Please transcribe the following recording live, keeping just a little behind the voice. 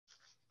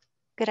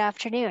Good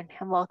afternoon,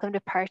 and welcome to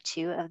part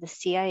 2 of the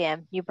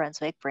CIM New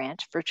Brunswick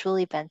branch virtual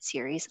event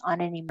series on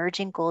an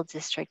emerging gold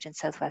district in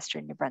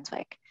southwestern New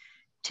Brunswick.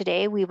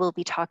 Today, we will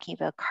be talking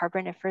about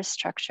Carboniferous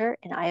structure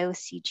in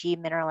IOCG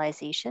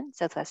mineralization,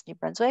 southwest New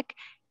Brunswick,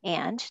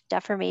 and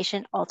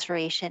deformation,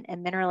 alteration,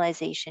 and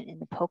mineralization in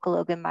the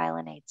Pocologan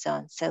mylonite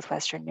zone,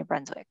 southwestern New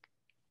Brunswick.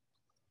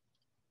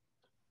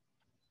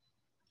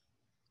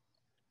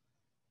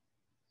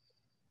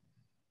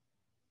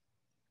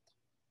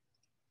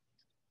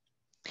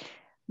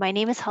 My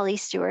name is Holly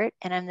Stewart,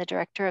 and I'm the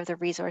Director of the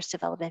Resource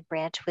Development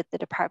Branch with the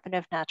Department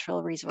of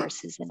Natural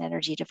Resources and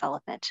Energy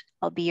Development.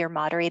 I'll be your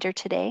moderator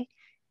today.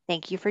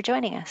 Thank you for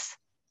joining us.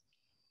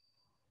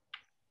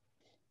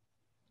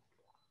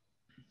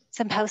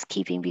 Some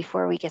housekeeping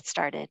before we get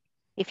started.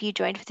 If you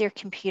joined with your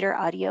computer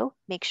audio,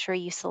 make sure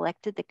you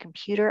selected the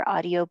computer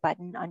audio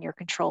button on your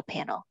control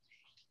panel.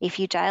 If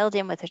you dialed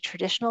in with a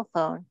traditional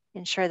phone,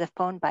 ensure the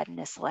phone button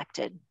is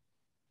selected.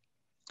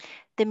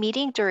 The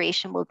meeting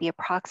duration will be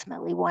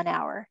approximately 1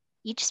 hour.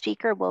 Each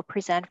speaker will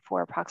present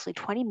for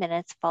approximately 20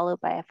 minutes, followed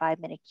by a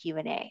 5-minute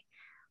Q&A.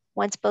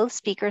 Once both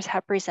speakers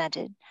have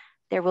presented,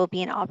 there will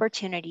be an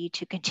opportunity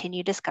to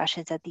continue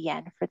discussions at the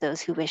end for those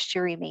who wish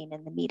to remain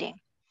in the meeting.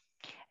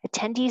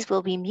 Attendees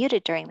will be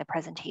muted during the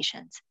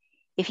presentations.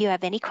 If you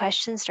have any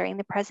questions during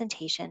the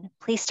presentation,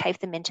 please type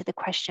them into the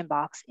question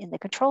box in the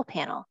control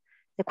panel.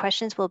 The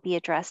questions will be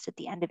addressed at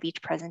the end of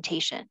each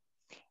presentation.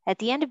 At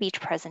the end of each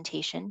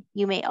presentation,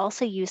 you may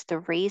also use the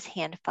raise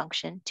hand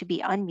function to be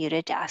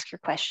unmuted to ask your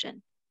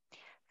question.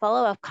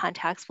 Follow-up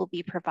contacts will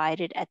be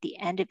provided at the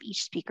end of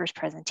each speaker's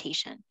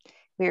presentation.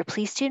 We are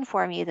pleased to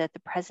inform you that the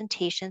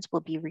presentations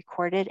will be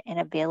recorded and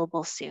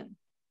available soon.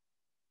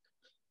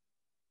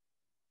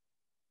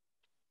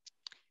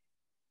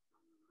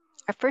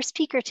 Our first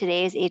speaker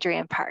today is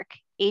Adrian Park.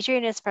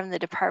 Adrian is from the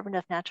Department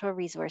of Natural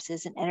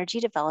Resources and Energy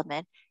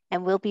Development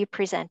and will be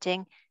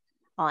presenting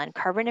on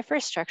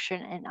Carboniferous structure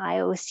and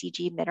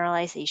IOCG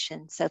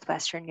mineralization,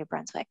 southwestern New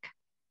Brunswick.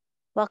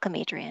 Welcome,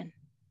 Adrian.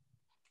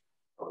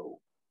 Hello.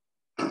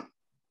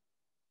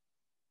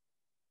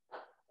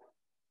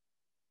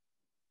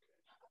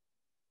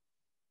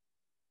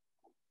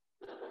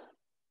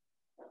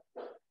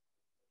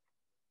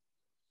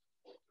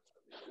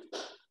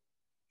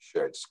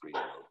 Shared screen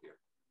over here.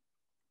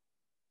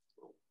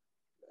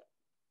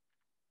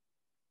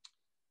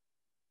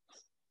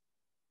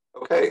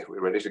 Okay, we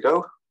ready to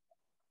go?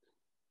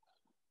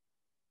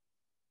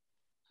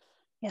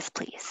 Yes,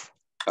 please.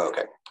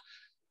 Okay.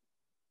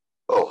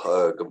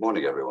 Well, good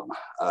morning, everyone.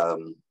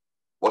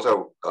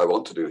 What I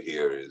want to do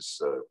here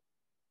is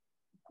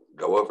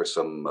go over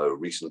some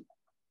recent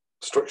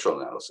structural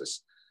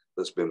analysis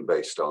that's been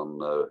based on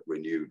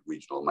renewed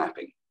regional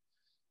mapping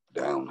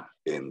down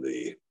in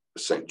the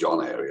St.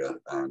 John area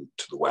and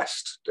to the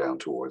west down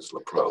towards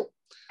La Pro.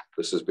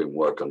 This has been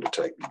work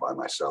undertaken by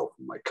myself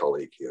and my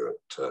colleague here at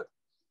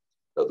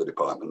the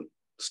department,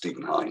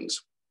 Stephen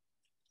Hines.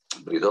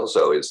 But it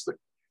also is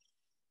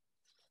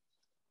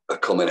a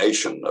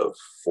culmination of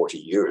 40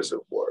 years of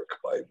work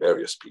by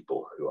various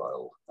people who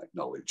I'll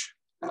acknowledge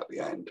at the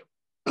end.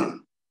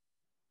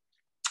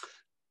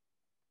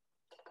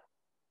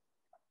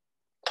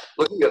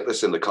 Looking at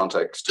this in the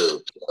context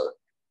of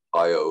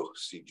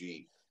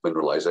IOCG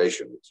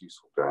mineralization, it's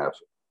useful to have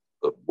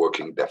a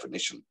working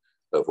definition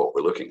of what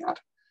we're looking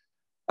at.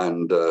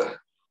 And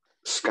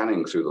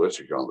scanning through the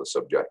literature on the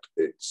subject,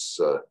 it's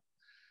a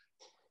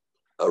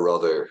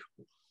rather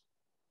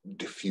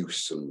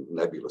diffuse and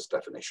nebulous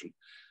definition,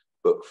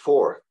 but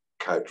 4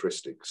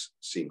 characteristics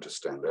seem to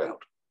stand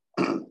out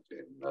in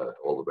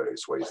all the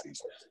various ways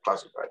these are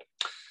classified.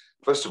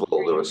 First of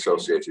all, they're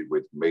associated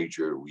with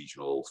major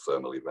regional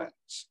thermal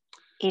events.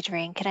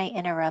 Adrian, can I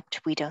interrupt?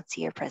 We don't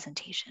see your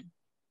presentation.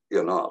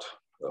 You're not?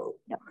 Oh,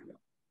 no.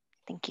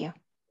 Thank you.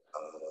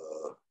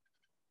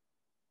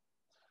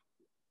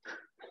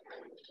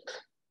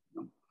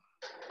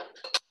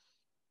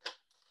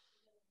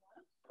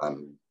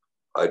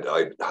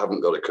 I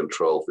haven't got a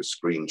control for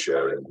screen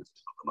sharing at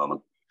the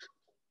moment.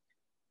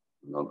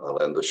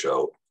 I'll end the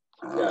show.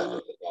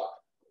 Go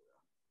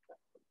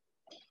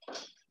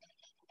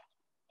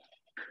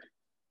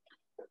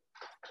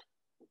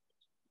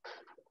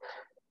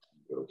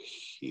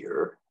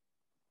here.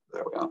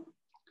 There we are.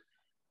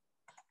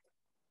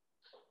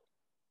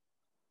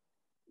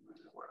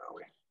 Where are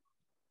we?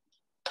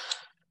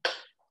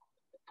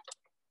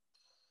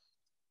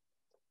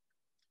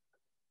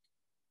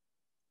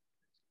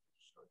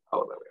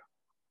 Oh, there we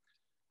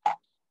are.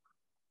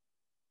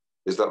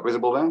 Is that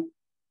visible now?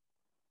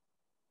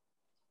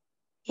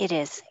 It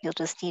is. You'll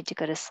just need to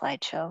go to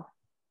slideshow.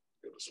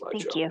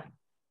 Thank you.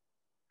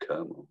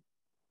 Come on.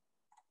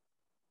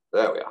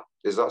 There we are.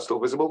 Is that still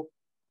visible?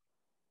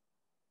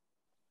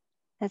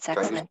 That's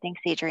excellent. Thanks,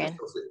 Adrian.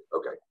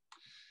 Okay.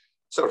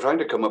 So trying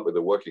to come up with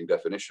a working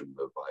definition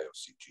of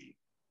IOCG,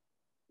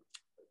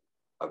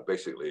 I've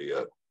basically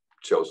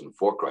chosen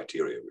 4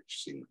 criteria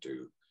which seem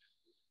to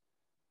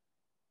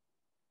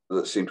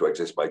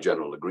exist by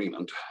general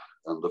agreement.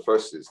 And the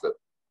first is that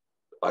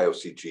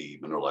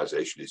IOCG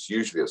mineralization is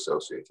usually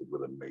associated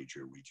with a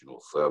major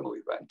regional thermal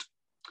event.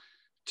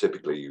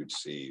 Typically, you'd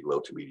see low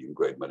to medium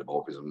grade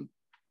metamorphism,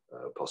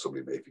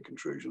 possibly mafic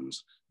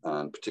intrusions,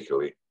 and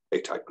particularly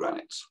A-type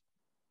granites.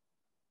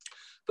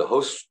 The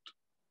host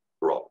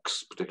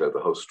rocks, particularly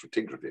the host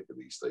stratigraphy for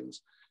these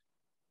things,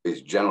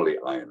 is generally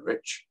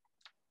iron-rich,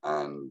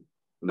 and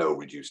no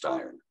reduced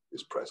iron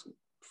is present.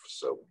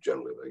 So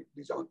generally,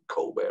 these aren't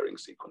coal-bearing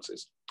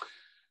sequences.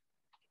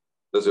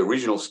 There's a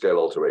regional scale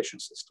alteration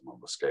system on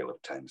the scale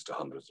of tens to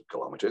hundreds of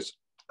kilometers,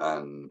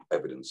 and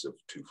evidence of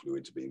two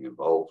fluids being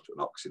involved,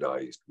 an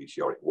oxidized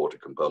meteoric water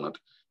component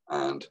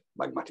and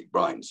magmatic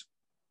brines.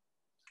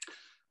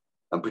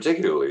 And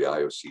particularly,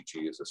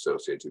 IOCG is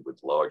associated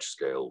with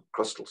large-scale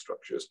crustal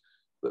structures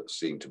that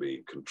seem to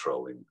be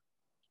controlling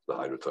the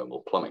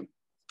hydrothermal plumbing.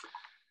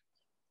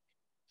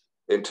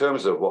 In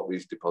terms of what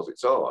these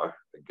deposits are,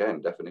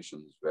 again,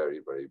 definitions vary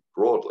very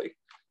broadly,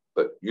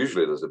 but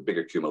usually there's a big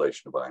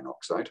accumulation of iron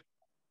oxide.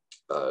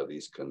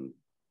 These can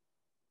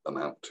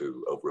amount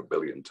to over 1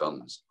 billion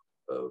tons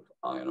of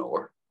iron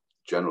ore,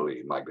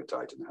 generally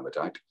magnetite and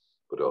hematite,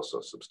 but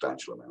also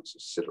substantial amounts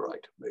of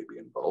siderite may be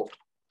involved.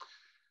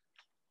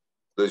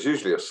 There's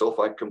usually a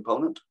sulfide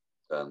component,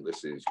 and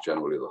this is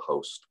generally the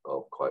host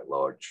of quite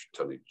large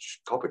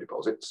tonnage copper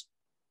deposits.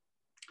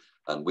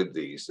 And with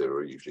these, there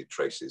are usually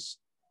traces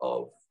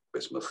of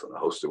bismuth and a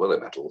host of other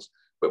metals,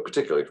 but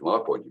particularly from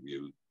our point of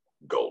view,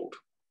 gold.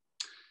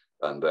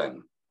 And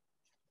then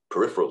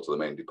peripheral to the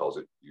main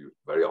deposit, you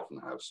very often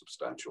have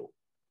substantial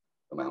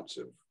amounts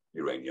of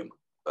uranium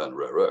and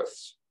rare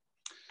earths.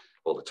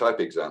 Well, the type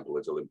example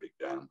is Olympic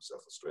Dam,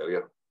 South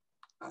Australia,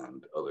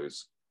 and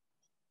others.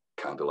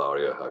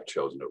 Candelaria I've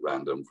chosen at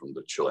random from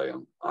the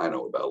Chilean iron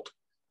ore belt,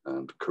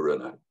 and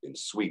Kiruna in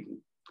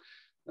Sweden.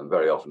 And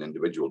very often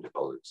individual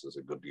deposits, there's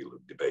a good deal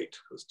of debate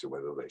as to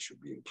whether they should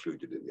be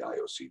included in the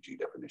IOCG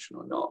definition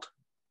or not.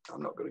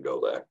 I'm not going to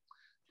go there.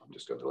 I'm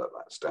just going to let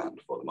that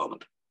stand for the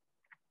moment.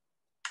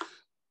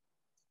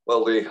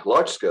 Well, the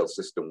large-scale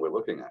system we're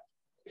looking at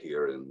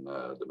here in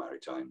the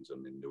Maritimes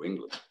and in New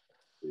England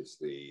is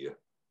the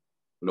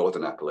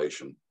Northern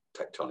Appalachian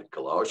tectonic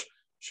collage,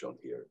 shown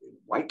here in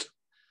white.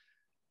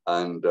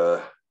 And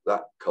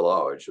that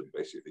collage had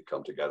basically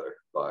come together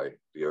by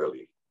the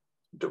early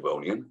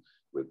Devonian,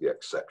 with the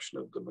exception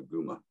of the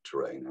Maguma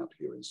terrain out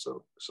here in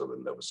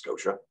southern Nova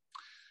Scotia.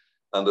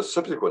 And the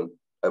subsequent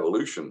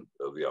evolution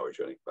of the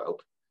orogenic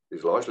belt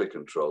is largely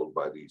controlled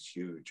by these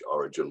huge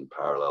origin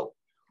parallel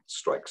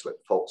strike-slip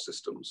fault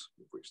systems,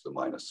 of which the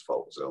Minas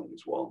fault zone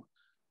is one,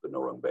 the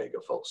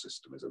Norumbega fault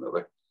system is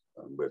another,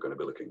 and we're going to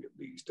be looking at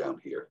these down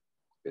here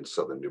in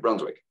southern New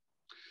Brunswick.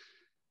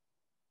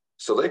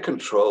 So they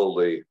control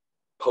the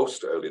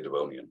post-early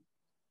Devonian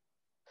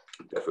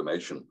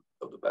deformation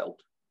of the belt,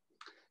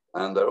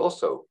 and they're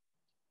also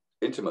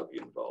intimately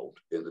involved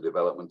in the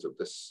development of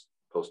this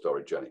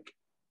post-orogenic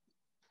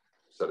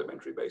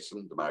sedimentary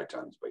basin, the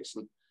Maritimes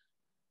Basin,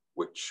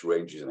 which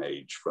ranges in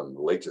age from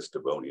the latest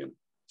Devonian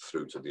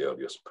through to the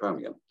earliest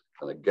Permian.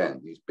 And again,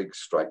 these big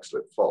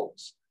strike-slip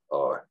faults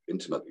are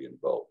intimately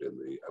involved in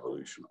the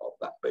evolution of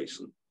that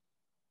basin.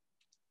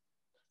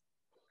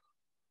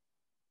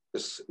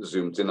 This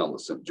zooms in on the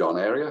St. John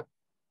area.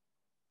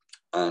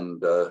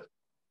 And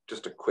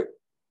just a quick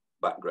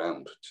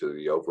background to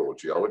the overall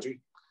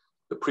geology.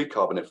 The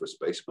pre-Carboniferous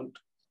basement,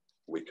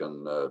 we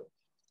can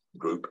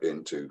group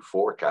into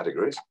 4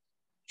 categories.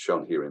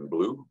 Shown here in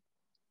blue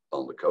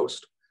on the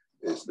coast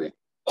is the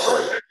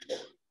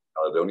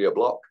Caledonia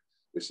block.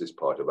 This is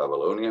part of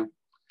Avalonia,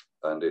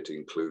 and it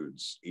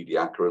includes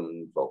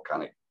Ediacaran,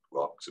 volcanic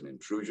rocks and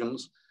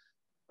intrusions,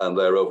 and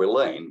they're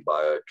overlain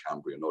by a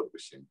Cambrian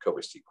Ordovician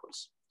cover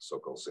sequence,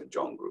 so-called St.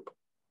 John group.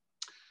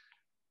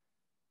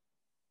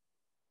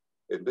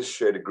 In this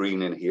shade of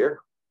green in here,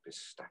 this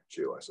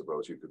statue, I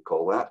suppose you could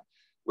call that,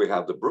 we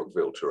have the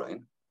Brookville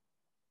terrain.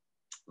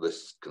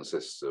 This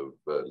consists of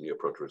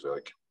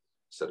Neoproterozoic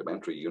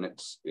sedimentary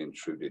units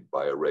intruded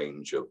by a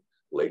range of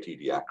late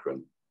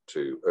Ediacaran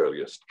to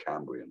earliest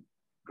Cambrian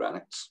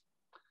granites.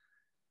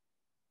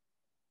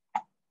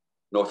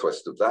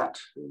 Northwest of that,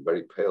 in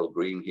very pale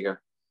green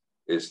here,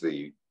 is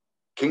the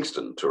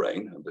Kingston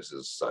terrain, and this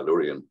is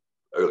Silurian,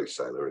 early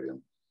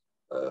Silurian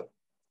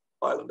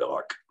island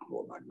arc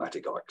or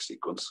magmatic arc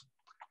sequence.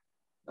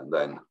 And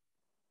then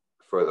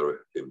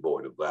further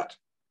inboard of that,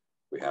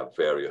 we have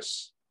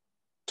various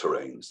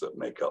terrains that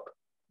make up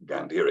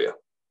Ganderia.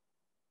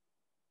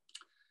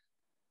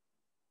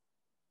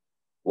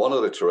 One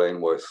other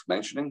terrain worth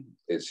mentioning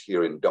is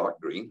here in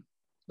dark green.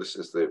 This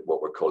is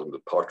what we're calling the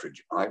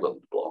Partridge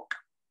Island block.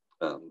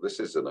 This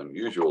is an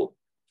unusual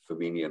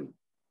Flaminian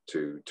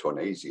to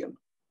Tournaisian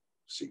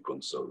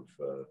sequence of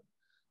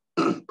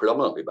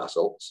predominantly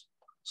basalts,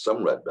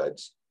 some red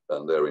beds,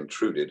 and they're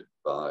intruded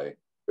by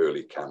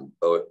early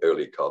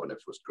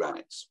Carboniferous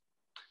granites.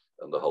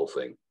 And the whole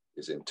thing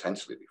is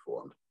intensely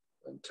deformed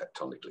and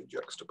tectonically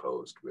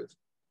juxtaposed with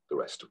the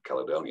rest of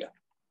Caledonia.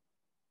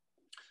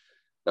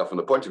 Now, from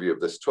the point of view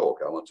of this talk,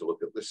 I want to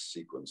look at this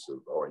sequence of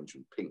orange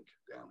and pink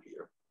down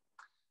here.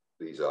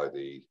 These are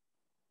the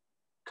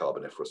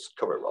Carboniferous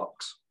cover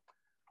rocks.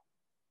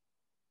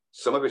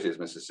 Some of it is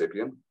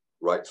Mississippian,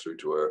 right through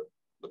to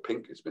the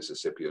pink is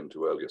Mississippian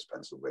to earliest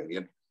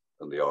Pennsylvanian,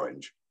 and the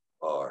orange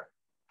are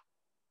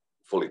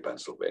fully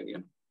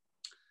Pennsylvanian.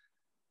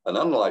 And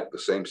unlike the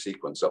same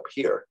sequence up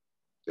here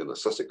in the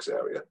Sussex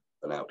area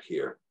and out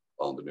here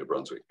on the New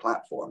Brunswick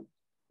platform,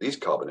 these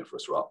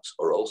Carboniferous rocks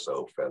are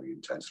also fairly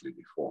intensely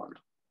deformed.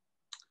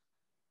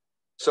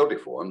 So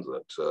deformed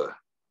that,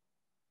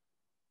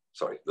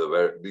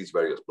 these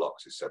various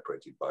blocks is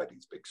separated by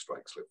these big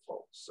strike slip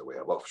faults. So we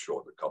have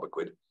offshore the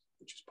Cobequid,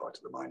 which is part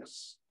of the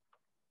Minas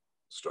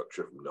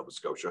structure from Nova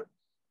Scotia,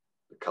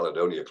 the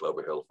Caledonia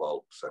Clover Hill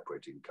fault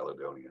separating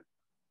Caledonia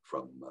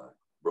from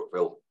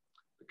Brookville,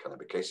 the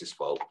Canabecasis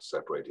fault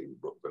separating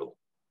Brookville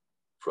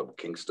from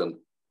Kingston,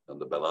 and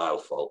the Belle Isle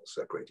fault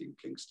separating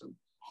Kingston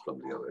from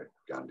the other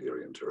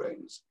Ganderian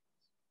terrains.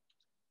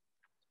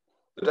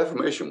 The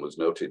deformation was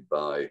noted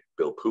by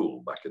Bill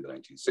Poole back in the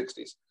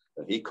 1960s,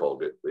 and he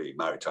called it the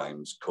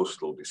Maritime's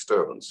coastal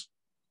disturbance.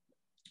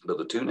 But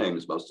the two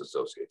names most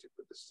associated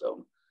with this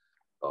zone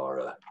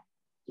are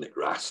Nick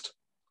Rast,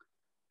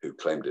 who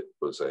claimed it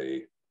was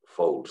a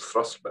fold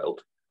thrust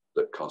belt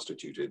that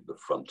constituted the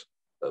front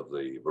of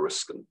the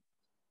Variscan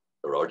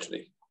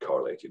orogeny,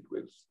 correlated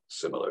with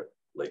similar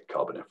late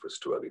Carboniferous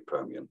to early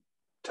Permian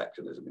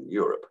tectonism in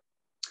Europe.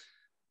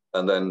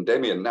 And then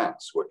Damien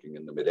Nance, working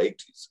in the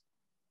mid-80s,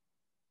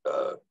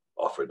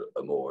 offered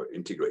a more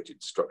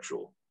integrated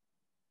structural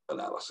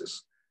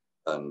analysis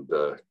and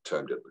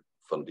termed it the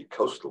Fundy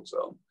Coastal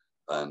Zone,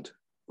 and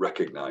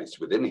recognized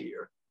within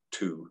here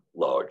two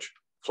large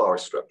flower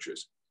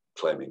structures,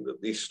 claiming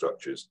that these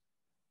structures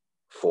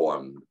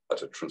formed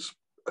at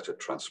a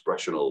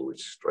transpressional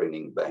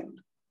restraining bend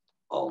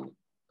on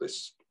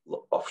this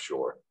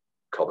offshore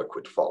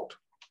Cobequid fault.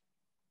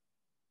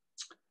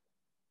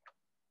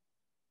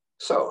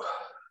 So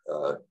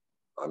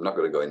I'm not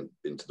going to go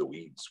into the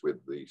weeds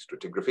with the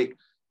stratigraphy,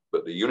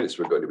 but the units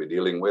we're going to be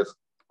dealing with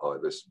are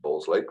this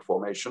Balls Lake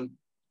Formation,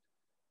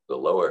 the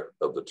lower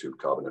of the two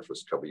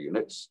Carboniferous cover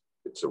units.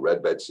 It's a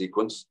red bed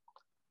sequence.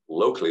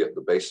 Locally at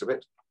the base of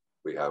it,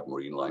 we have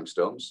marine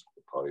limestones,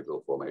 the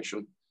Parleyville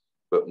Formation,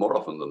 but more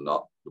often than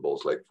not, the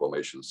Balls Lake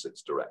Formation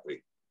sits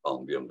directly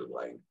on the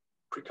underlying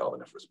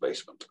pre-Carboniferous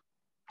basement.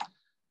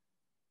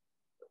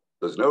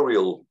 There's no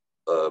real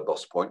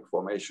Boss Point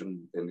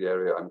Formation in the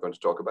area I'm going to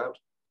talk about.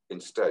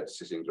 Instead,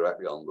 sitting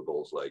directly on the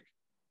Balls Lake,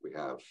 we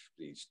have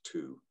these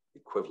two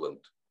equivalent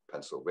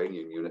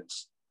Pennsylvanian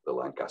units, the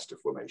Lancaster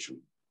Formation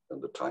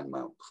and the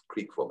Tynemouth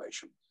Creek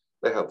Formation.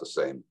 They have the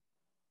same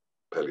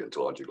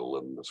paleontological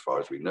and, as far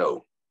as we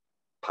know,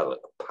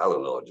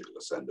 palynological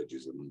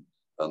assemblages in them,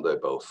 and they're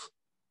both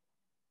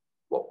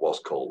what was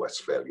called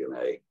Westphalian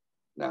A,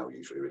 now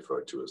usually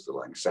referred to as the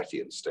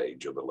Langsetian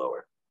stage of the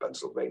lower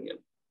Pennsylvanian.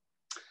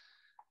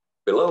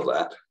 Below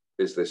that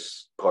is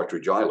this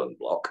Partridge Island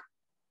block,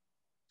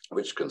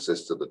 which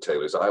consists of the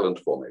Taylor's Island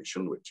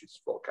Formation, which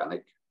is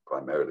volcanic,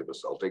 primarily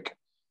basaltic,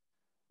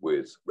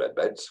 with red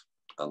beds,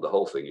 and the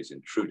whole thing is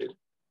intruded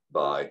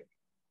by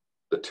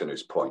the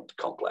Tinner's Point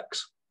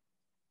complex.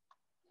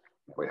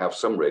 We have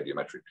some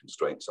radiometric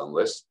constraints on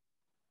this.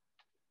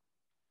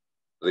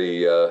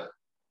 The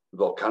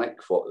volcanic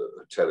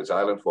Taylor's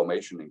Island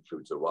Formation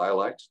includes a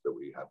rhyolite that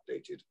we have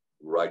dated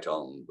right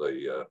on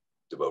the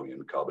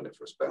Devonian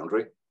Carboniferous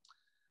boundary.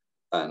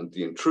 And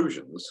the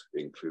intrusions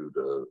include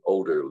an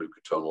older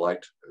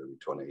leucotonalite, early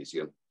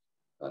Tournaisian,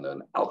 and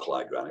an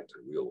alkali granite,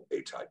 a real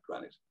A-type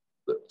granite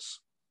that's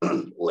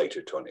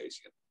later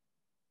Tournaisian.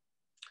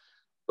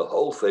 The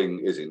whole thing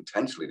is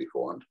intensely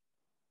deformed.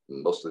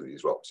 Most of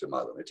these rocks are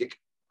mylonitic.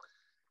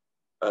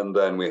 And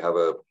then we have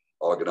a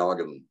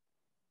argon-argon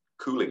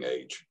cooling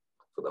age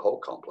for the whole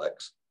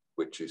complex,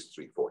 which is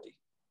 340.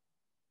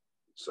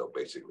 So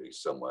basically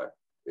somewhere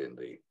in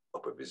the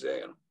upper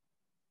Visayan.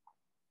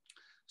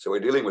 So we're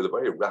dealing with a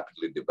very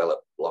rapidly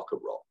developed block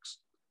of rocks,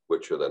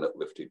 which are then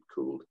uplifted,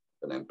 cooled,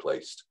 and then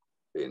placed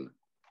in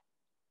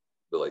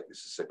the Lake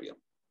Mississippian.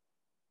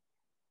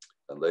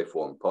 And they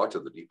form part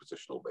of the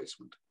depositional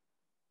basement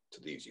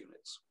to these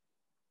units.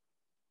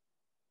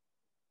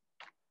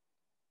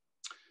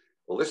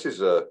 Well, this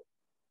is a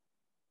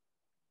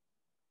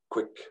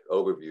quick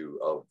overview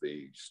of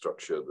the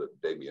structure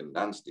that Damien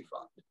Nance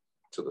defined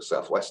to the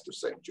southwest of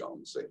St.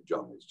 John. St.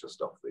 John is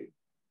just off the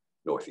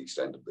northeast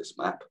end of this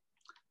map.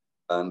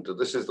 And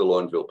this is the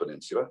Lorneville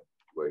Peninsula,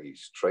 where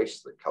he's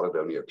traced the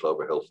Caledonia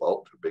Clover Hill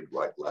Fault, a big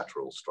right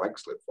lateral strike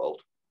slip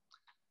fault,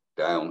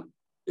 down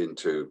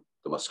into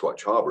the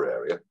Musquatch Harbor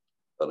area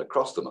and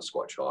across the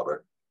Musquatch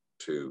Harbor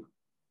to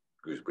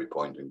Gooseberry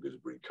Point and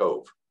Gooseberry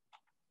Cove.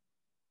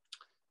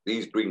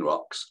 These green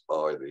rocks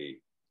are the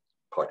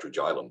Partridge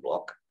Island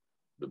block.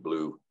 The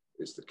blue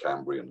is the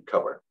Cambrian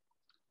cover.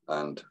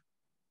 And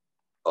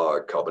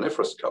our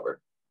Carboniferous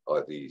cover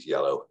are these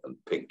yellow and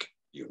pink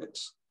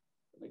units.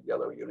 And the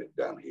yellow unit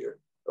down here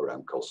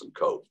around Colson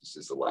Cove. This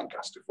is the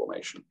Lancaster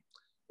Formation.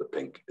 The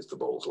pink is the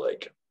Balls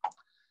Lake.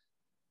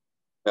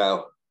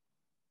 Now,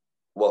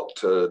 what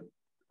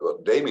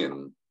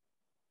Damien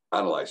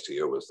analyzed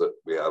here was that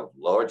we have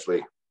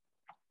largely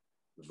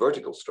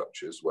vertical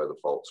structures where the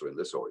faults are in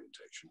this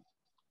orientation,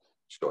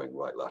 showing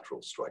right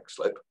lateral strike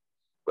slip.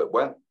 But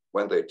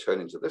when they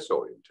turn into this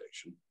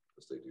orientation,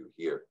 as they do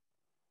here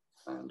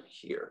and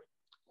here,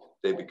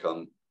 they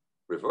become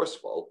reverse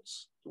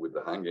faults with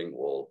the hanging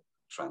wall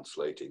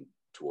translating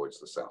towards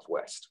the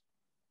southwest.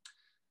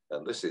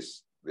 And this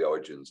is the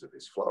origins of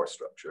his flower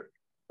structure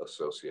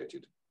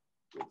associated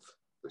with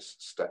this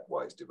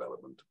stepwise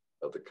development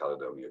of the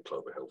Caledonia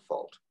Clover Hill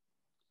Fault,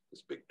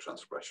 this big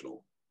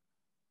transgressional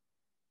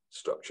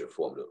structure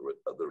formed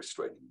at the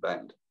restraining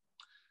bend.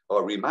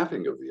 Our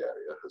remapping of the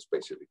area has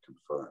basically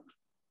confirmed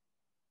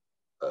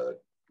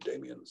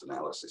Damien's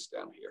analysis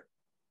down here.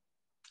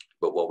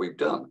 But what we've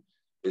done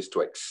is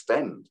to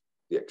extend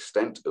the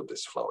extent of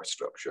this flower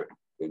structure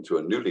into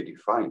a newly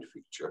defined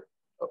feature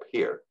up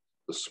here,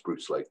 the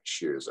Spruce Lake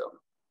Shear Zone.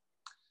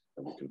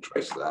 And we can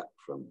trace that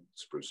from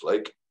Spruce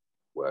Lake,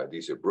 where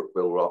these are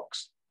Brookville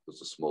rocks.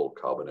 There's a small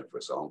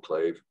Carboniferous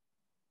enclave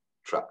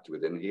trapped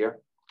within here.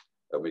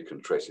 And we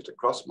can trace it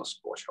across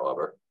Musquash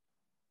Harbor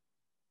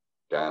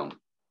down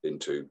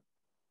into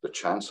the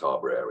Chance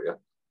Harbor area.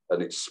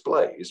 And it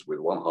splays with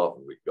one half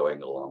of it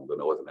going along the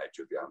northern edge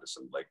of the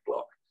Anderson Lake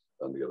Block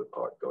and the other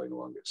part going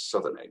along its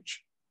southern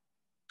edge.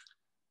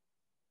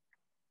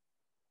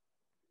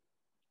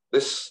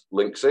 This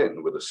links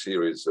in with a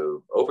series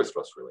of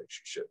overthrust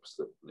relationships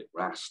that Nick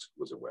Rast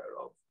was aware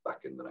of back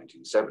in the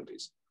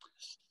 1970s,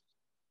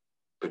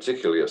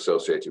 particularly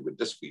associated with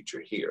this feature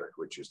here,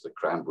 which is the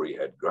Cranberry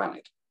Head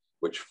granite,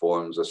 which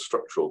forms a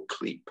structural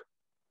cleap,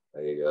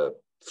 a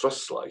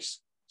thrust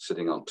slice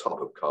sitting on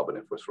top of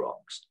Carboniferous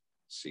rocks,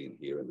 seen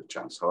here in the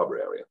Chance Harbor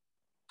area.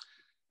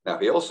 Now,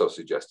 he also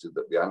suggested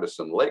that the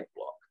Anderson Lake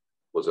Block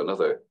was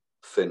another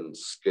thin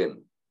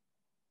skin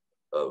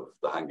of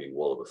the hanging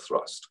wall of a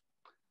thrust.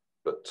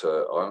 But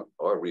our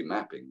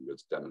remapping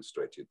has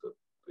demonstrated that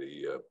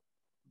the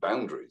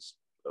boundaries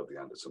of the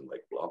Anderson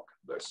Lake Block,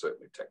 they're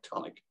certainly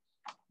tectonic,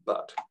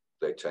 but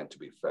they tend to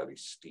be fairly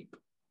steep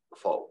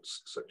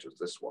faults, such as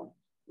this one,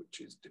 which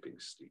is dipping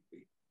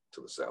steeply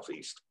to the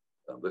southeast,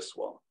 and this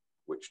one,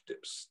 which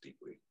dips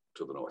steeply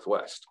to the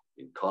northwest,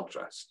 in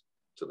contrast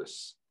to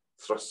this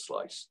thrust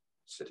slice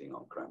sitting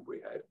on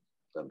Cranberry Head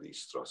and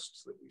these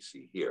thrusts that we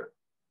see here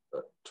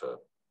at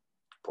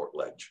Port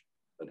Ledge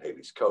and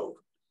Haley's Cove.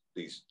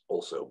 These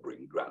also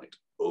bring granite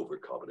over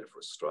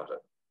Carboniferous strata.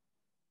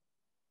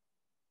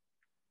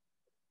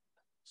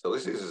 So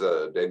this is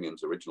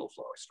Damien's original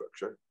flower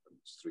structure,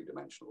 its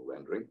three-dimensional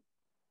rendering.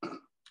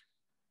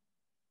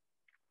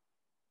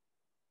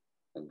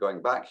 And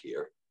going back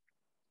here,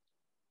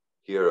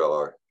 here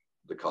are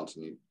the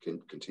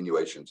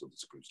continuations of the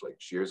Spruce Lake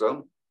Shear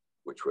Zone,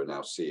 which we're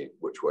now seeing,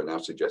 which we're now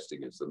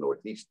suggesting is the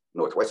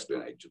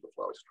northwestern edge of the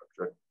flower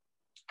structure.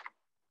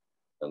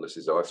 And this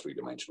is our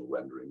three-dimensional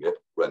rendering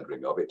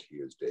of it.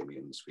 Here's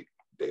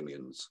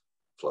Damien's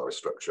flower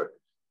structure.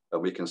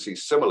 And we can see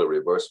similar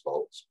reverse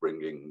faults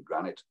bringing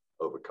granite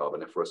over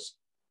Carboniferous,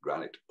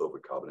 granite over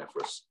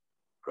Carboniferous,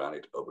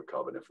 granite over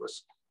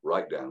Carboniferous,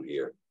 right down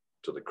here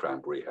to the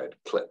Cranberry Head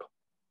clip.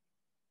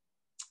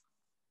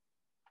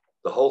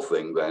 The whole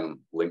thing then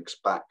links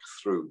back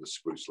through the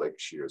Spruce Lake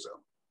Shear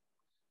Zone.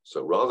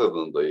 So rather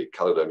than the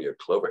Caledonia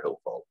Clover Hill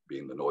Fault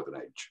being the northern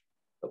edge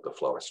of the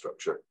flower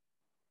structure,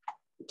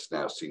 it's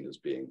now seen as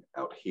being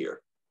out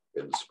here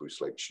in the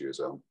Spruce Lake Shear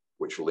Zone,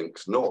 which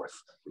links north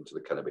into the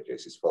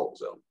Kennebecasis Fault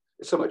Zone.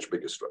 It's a much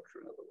bigger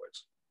structure, in other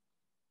words.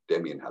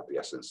 Damien had the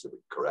essence of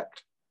it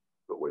correct,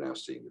 but we're now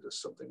seeing it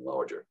as something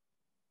larger.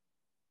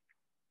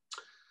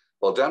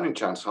 Well, down in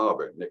Chance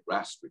Harbor, Nick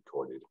Rast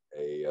recorded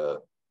a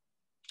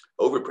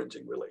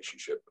overprinting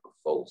relationship of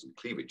folds and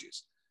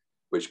cleavages,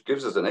 which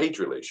gives us an age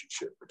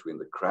relationship between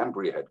the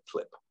Cranberry Head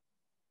clip,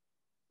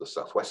 the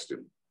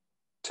southwestern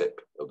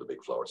tip of the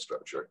big flower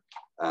structure,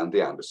 and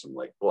the Anderson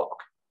Lake Block.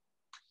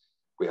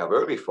 We have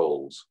early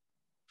folds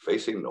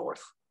facing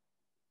north,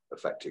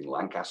 affecting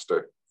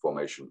Lancaster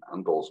Formation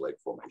and Balls Lake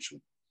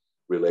Formation,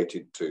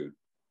 related to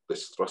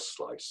this thrust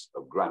slice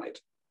of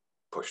granite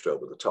pushed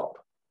over the top.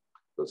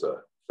 There's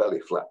a fairly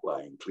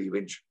flat-lying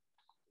cleavage,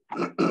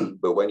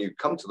 but when you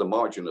come to the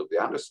margin of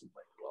the Anderson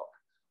Lake Block,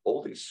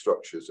 all these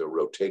structures are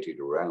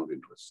rotated around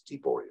into a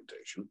steep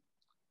orientation.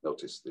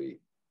 Notice the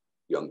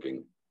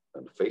younging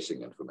and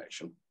facing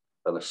information,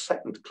 and a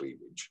second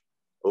cleavage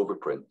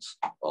overprints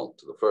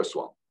onto the first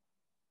one.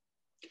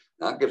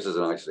 That gives us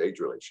a nice age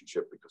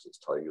relationship because it's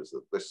telling us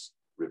that this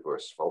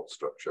reverse fault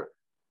structure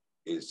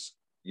is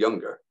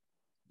younger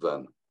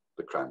than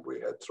the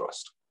Cranberry Head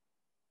thrust.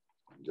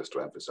 And just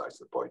to emphasize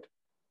the point,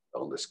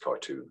 on this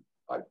cartoon,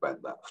 I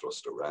bent that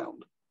thrust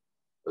around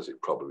as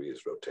it probably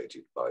is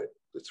rotated by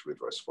this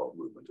reverse fault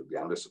movement of the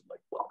Anderson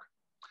Lake Block.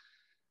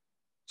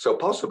 So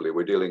possibly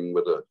we're dealing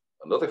with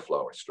another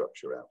flower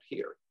structure out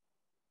here,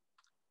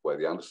 where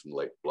the Anderson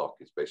Lake Block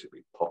is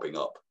basically popping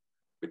up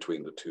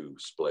between the two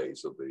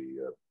splays of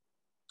the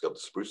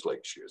Spruce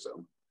Lake Shear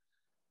Zone.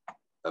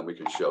 And we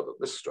can show that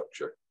this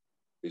structure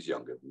is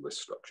younger than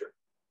this structure.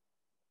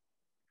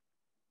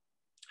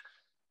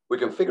 We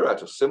can figure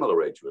out a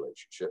similar age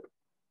relationship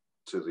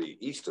to the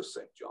east of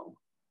St. John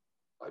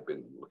I've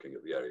been looking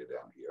at the area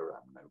down here.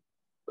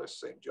 There's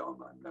St. John.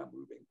 I'm now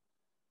moving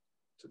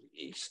to the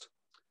east.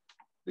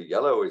 The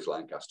yellow is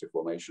Lancaster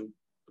Formation.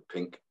 The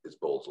pink is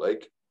Balls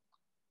Lake.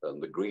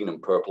 And the green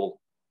and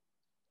purple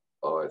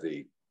are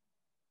the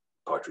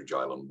Partridge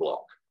Island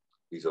block.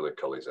 These other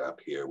colors out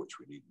here, which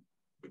we needn't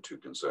be too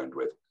concerned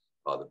with,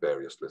 are the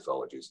various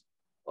lithologies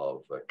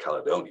of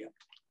Caledonia.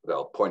 But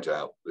I'll point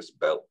out this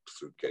belt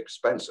through Cape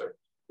Spencer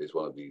is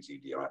one of these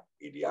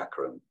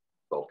Ediacaran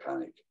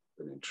volcanic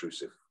and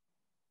intrusive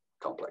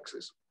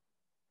complexes.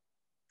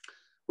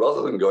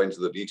 Rather than go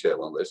into the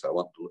detail on this, I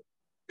want to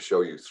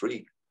show you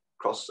three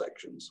cross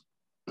sections.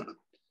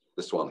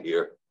 This one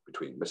here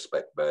between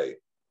Mispec Bay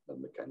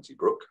and Mackenzie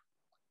Brook,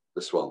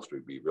 this one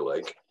through Beaver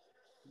Lake,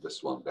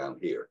 this one down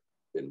here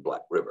in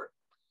Black River,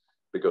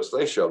 because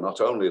they show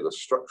not only the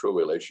structural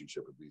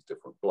relationship of these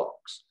different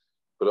blocks,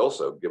 but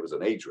also give us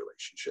an age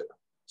relationship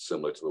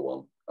similar to the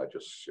one I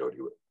just showed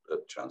you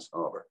at Chance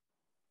Harbor.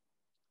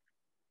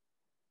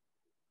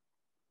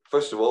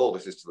 First of all,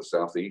 this is to the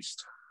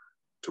southeast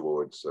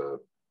towards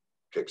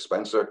Cape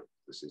Spencer.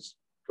 This is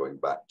going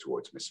back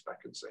towards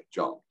Mispec and St.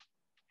 John.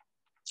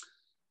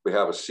 We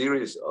have a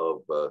series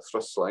of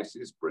thrust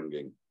slices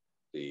bringing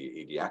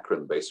the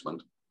Ediacaran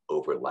basement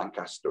over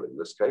Lancaster in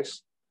this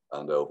case,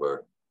 and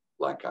over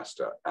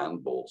Lancaster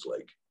and Balls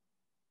Lake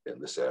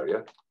in this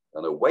area,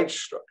 and a wedge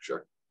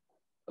structure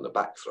and a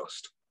back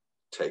thrust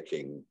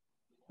taking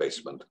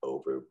basement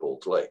over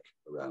Balls Lake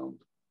around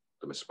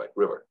the Mispec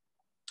River.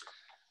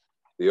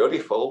 The early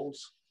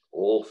folds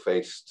all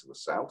face to the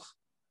south.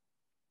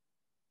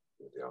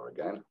 Here they are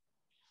again,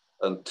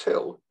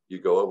 until you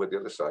go over the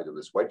other side of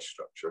this wedge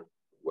structure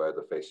where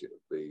the face of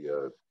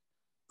the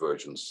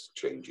vergence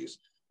changes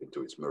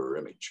into its mirror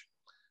image.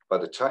 By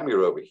the time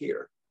you're over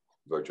here,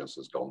 vergence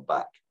has gone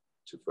back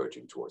to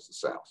verging towards the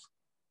south.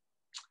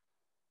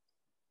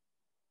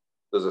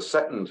 There's a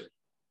second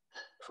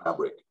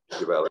fabric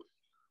developed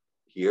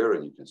here,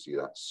 and you can see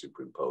that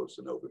superimposed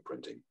and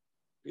overprinting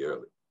the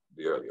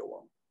earlier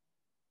one.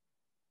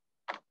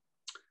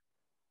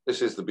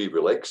 This is the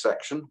Beaver Lake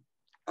section,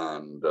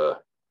 and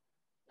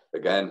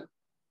again,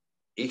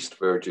 east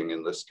verging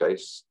in this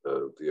case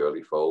of the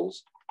early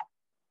folds,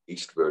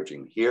 east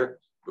verging here,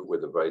 but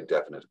with a very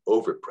definite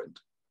overprint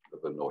of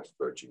a north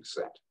verging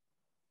set.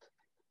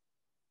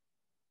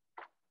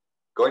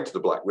 Going to the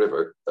Black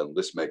River, and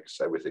this makes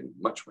everything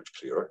much, much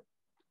clearer.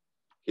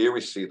 Here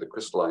we see the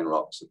crystalline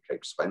rocks of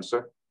Cape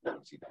Spencer, you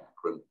see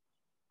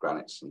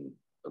granites and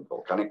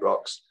volcanic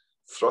rocks,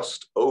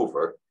 thrust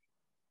over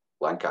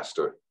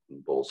Lancaster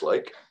and Balls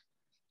Lake,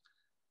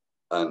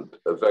 and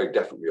very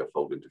definitely a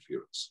fold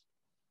interference.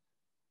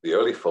 The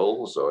early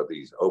folds are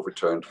these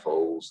overturned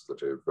folds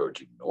that are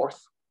verging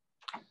north,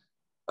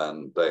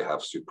 and they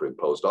have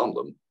superimposed on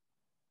them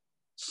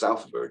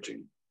south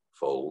verging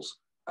folds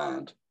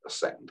and a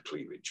second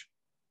cleavage.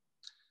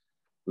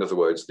 In other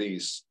words,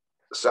 these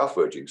south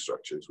verging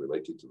structures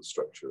related to the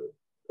structure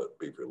at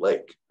Beaver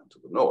Lake and to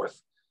the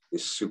north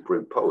is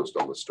superimposed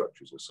on the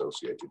structures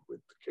associated with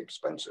the Cape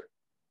Spencer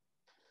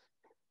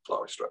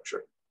flower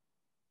structure.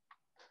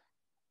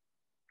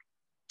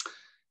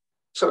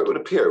 So it would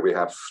appear we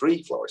have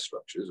three flower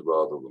structures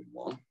rather than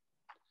one.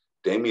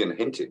 Damien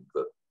hinted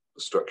that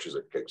the structures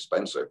at Cape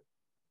Spencer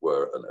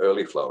were an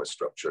early flower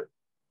structure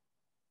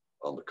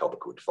on the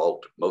Cobequid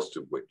Fault, most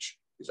of which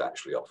is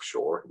actually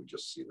offshore. We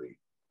just see the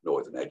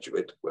northern edge of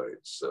it where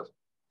it's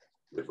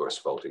reverse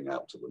faulting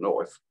out to the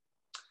north.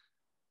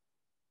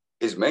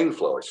 His main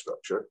flower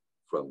structure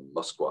from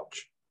Musquatch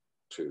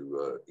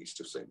to east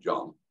of St.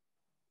 John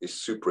is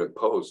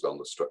superimposed on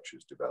the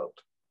structures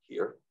developed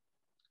here.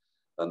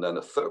 And then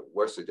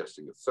we're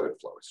suggesting a third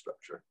flower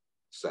structure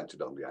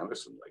centered on the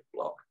Anderson Lake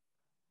block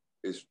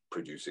is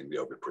producing the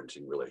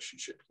overprinting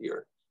relationship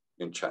here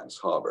in Chance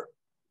Harbor.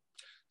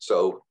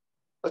 So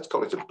let's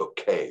call it a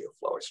bouquet of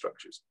flower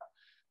structures.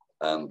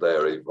 And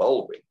they're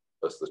evolving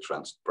as the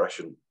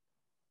transpression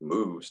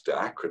moves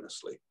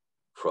diachronously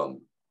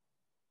from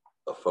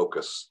a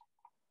focus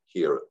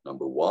here at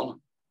number 1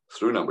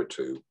 through number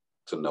 2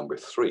 to number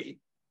 3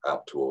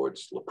 out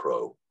towards La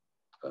Pro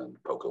and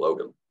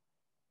Pocologan.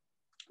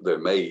 There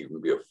may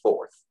even be a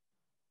fourth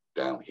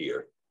down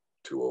here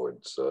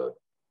towards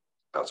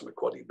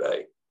Passamaquoddy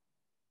Bay.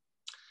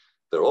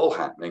 They're all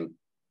happening,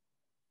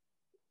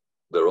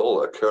 they're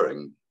all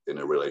occurring in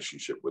a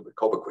relationship with the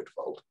Cobequid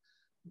Fault,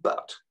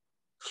 but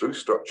through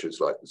structures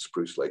like the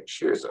Spruce Lake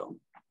Shear Zone,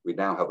 we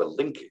now have a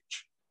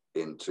linkage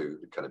into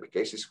the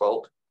Kennebecasis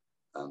Fault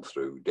and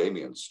through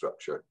Damien's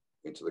structure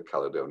into the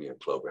Caledonia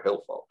Clover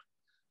Hill Fault.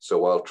 So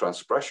while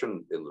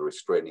transpression in the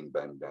restraining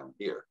bend down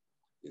here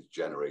is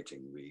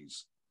generating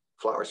these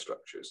flower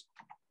structures,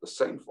 the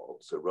same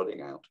faults are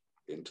running out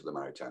into the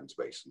Maritimes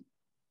Basin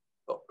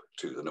up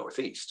to the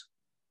northeast.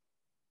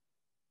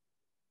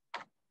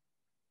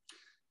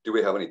 Do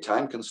we have any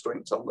time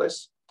constraints on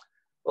this?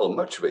 Well,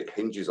 much of it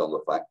hinges on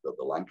the fact that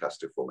the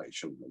Lancaster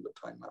Formation and the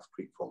Tynemouth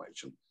Creek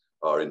Formation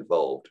are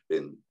involved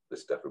in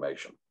this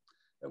deformation.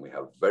 And we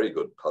have very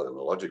good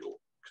palynological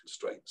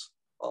constraints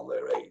on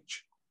their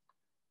age.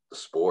 The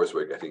spores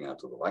we're getting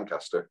out of the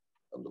Lancaster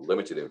and the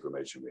limited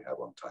information we have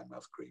on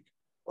Tynemouth Creek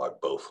are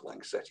both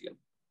Langsetian,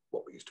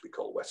 what we used to be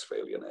called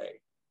Westphalian A.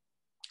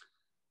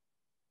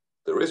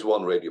 There is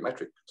one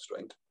radiometric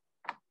constraint,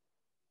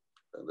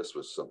 and this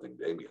was something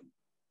Damien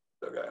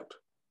dug out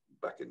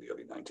back in the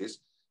early 90s.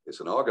 It's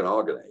an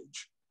argon-argon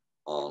age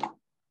on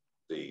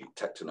the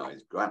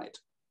tectonized granite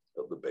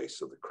at the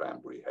base of the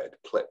Cranberry Head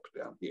clip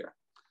down here.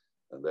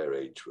 And their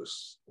age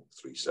was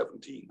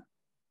 317.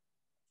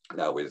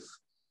 Now with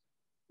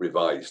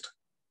revised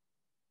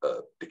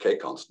decay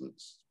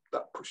constants,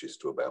 that pushes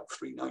to about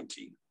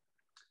 319.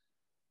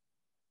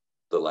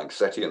 The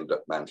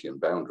Langsetian-Mantian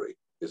boundary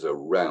is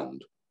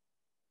around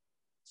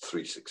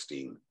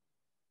 316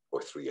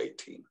 or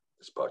 318.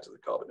 This part of the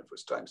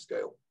Carboniferous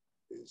timescale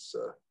is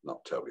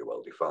not terribly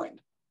well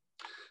defined.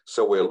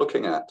 So we're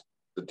looking at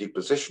the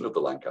deposition of the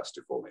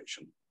Lancaster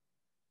Formation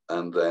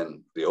and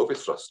then the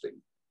overthrusting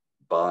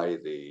by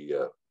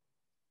the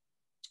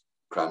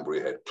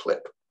Cranberry Head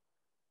clip,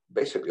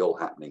 basically all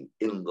happening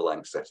in the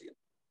Langsetian.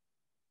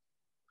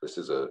 This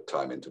is a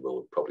time interval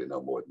of probably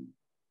no more than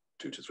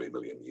 2 to 3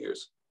 million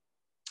years.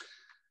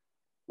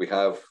 We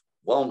have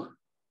one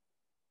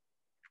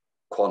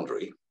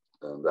quandary,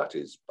 and that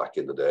is back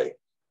in the day,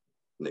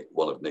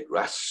 one of Nick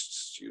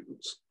Rast's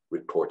students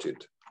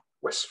reported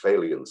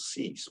Westphalian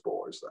C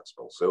spores, that's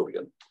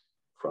Bolsovian,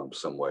 from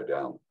somewhere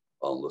down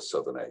on the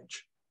southern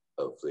edge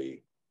of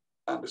the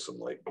Anderson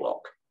Lake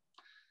block.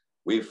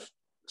 We've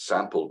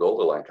sampled all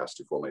the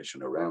Lancaster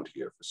Formation around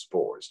here for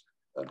spores,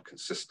 and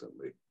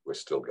consistently we're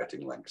still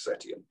getting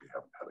Langsetian. We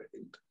haven't had a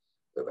hint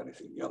of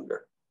anything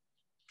younger,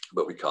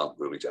 but we can't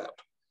rule it out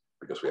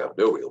because we have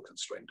no real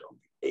constraint on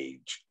the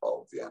age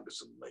of the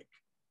Anderson Lake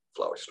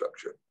flower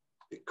structure.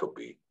 It could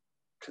be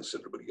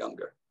considerably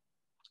younger.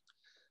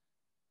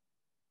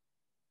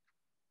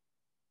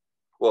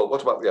 Well,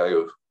 what about the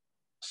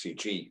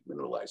IOCG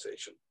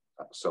mineralization?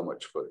 So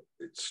much for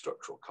its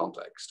structural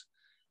context.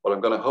 What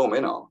I'm going to home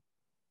in on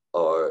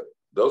are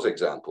those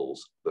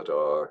examples that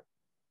are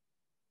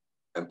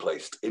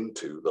emplaced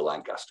into the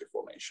Lancaster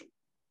Formation,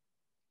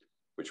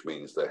 which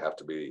means they have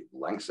to be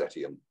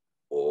Langsetian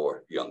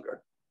or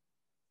younger.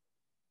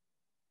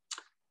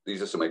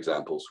 These are some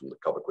examples from the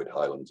Cobequid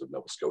Highlands of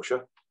Nova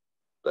Scotia.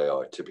 They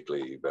are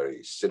typically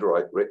very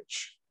siderite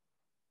rich,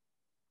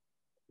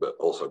 but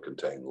also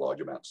contain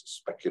large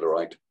amounts of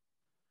specularite.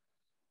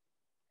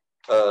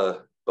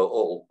 But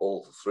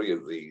all three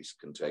of these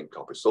contain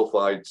copper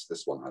sulfides.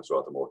 This one has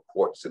rather more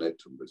quartz in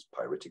it, and there's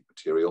pyritic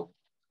material.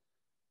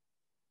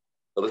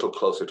 A little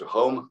closer to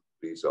home,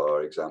 these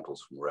are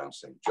examples from around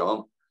St.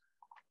 John.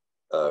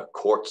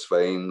 Quartz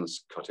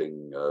veins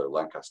cutting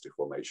Lancaster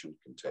Formation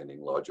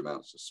containing large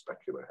amounts of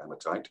specular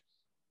hematite,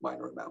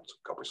 minor amounts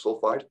of copper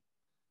sulfide.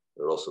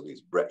 There are also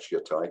these breccia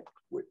type,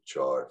 which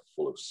are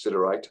full of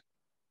siderite,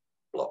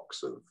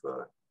 blocks of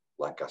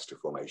Lancaster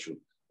Formation,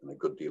 and a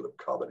good deal of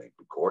carbonate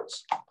and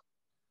quartz.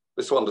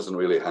 This one doesn't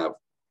really have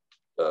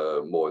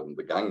more than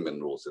the gangue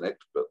minerals in it,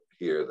 but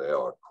here they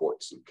are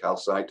quartz and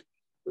calcite.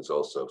 There's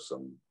also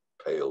some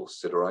pale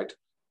siderite,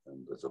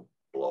 and there's a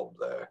blob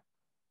there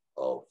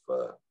of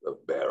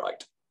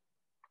barite.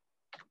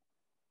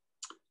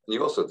 And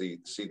you also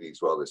see these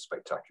rather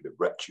spectacular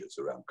breccias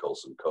around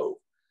Colson Cove.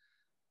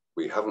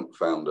 We haven't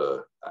found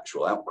an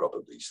actual outcrop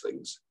of these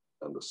things,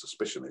 and the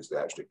suspicion is they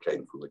actually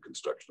came from the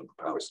construction of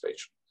the power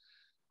station.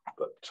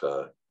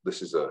 But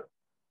this is a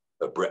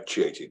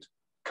brecciated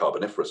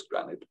Carboniferous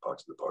granite, part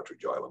of the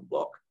Partridge Island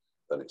block,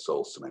 and it's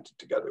all cemented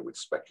together with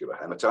specular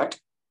hematite.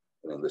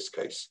 And in this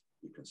case,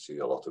 you can see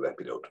a lot of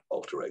epidote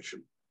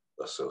alteration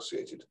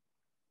associated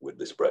with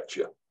this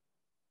breccia.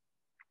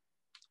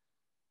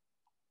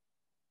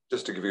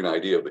 Just to give you an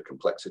idea of the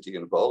complexity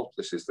involved,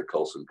 this is the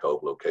Colson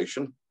Cove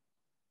location.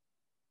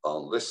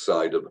 On this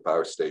side of the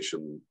power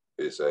station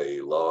is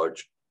a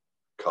large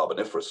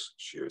Carboniferous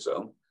shear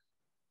zone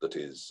that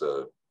is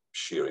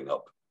shearing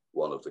up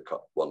one of the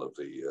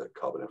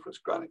Carboniferous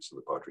granites of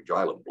the Partridge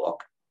Island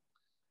block.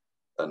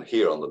 And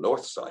here on the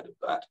north side of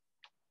that,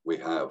 we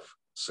have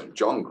St.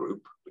 John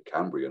Group, the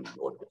Cambrian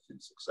Ordovician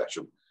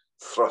succession,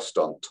 thrust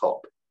on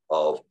top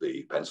of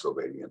the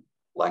Pennsylvanian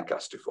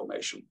Lancaster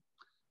Formation.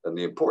 And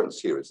the importance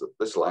here is that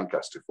this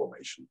Lancaster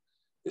Formation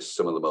is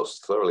some of the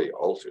most thoroughly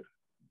altered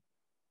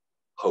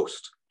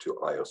host to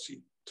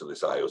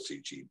this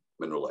IOCG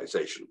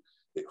mineralization.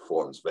 It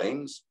forms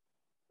veins,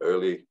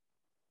 early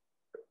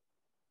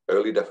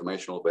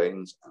deformational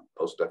veins and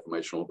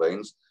post-deformational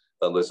veins,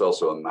 and there's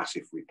also a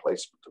massive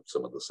replacement of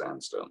some of the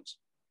sandstones.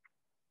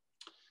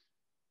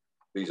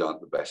 These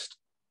aren't the best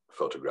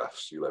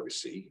photographs you'll ever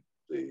see.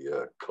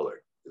 The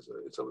color is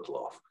a little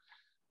off.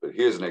 But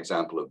here's an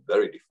example of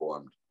very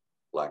deformed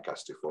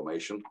Lancaster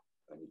Formation,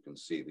 and you can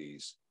see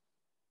these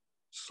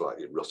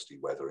slightly rusty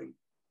weathering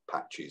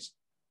patches,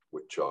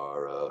 which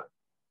are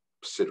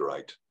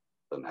siderite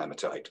and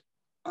hematite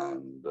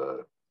and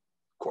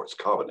quartz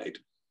carbonate.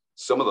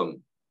 Some of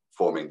them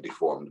forming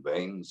deformed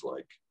veins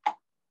like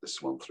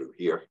this one through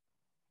here,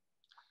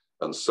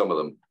 and some of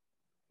them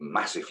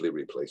massively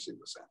replacing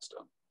the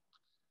sandstone.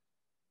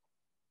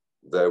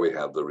 There we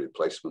have the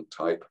replacement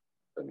type,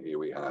 and here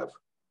we have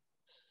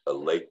a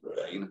late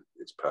vein.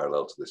 It's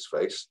parallel to this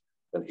face.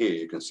 And here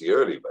you can see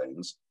early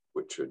veins,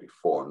 which are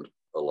deformed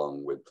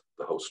along with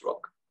the host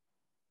rock.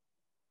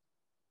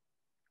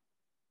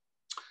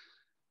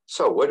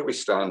 So where do we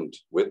stand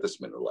with this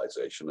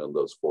mineralization and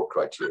those four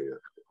criteria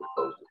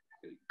proposed?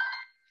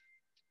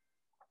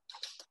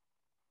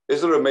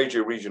 Is there a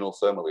major regional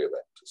thermal event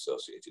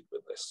associated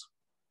with this?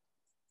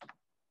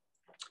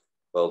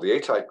 Well, the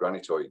A-type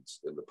granitoids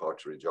in the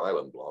Partridge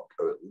Island block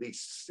are at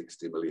least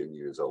 60 million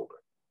years older.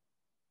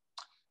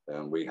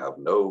 And we have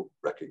no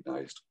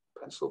recognized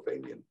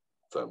Pennsylvanian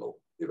thermal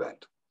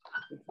event.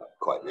 In fact,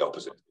 quite the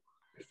opposite.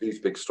 If these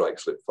big strike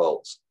slip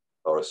faults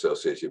are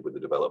associated with the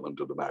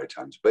development of the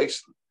Maritimes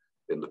Basin,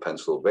 in the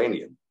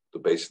Pennsylvanian, the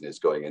basin is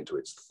going into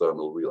its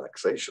thermal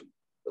relaxation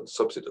and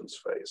subsidence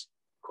phase,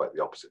 quite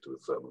the opposite of a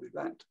thermal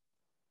event.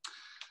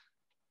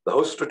 The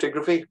host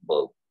stratigraphy,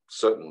 well,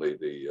 certainly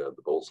the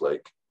Bulls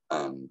Lake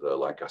and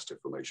Lancaster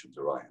formations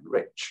are iron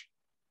rich,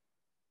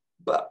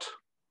 but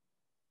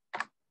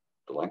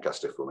the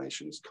Lancaster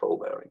formation is coal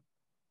bearing.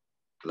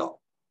 Not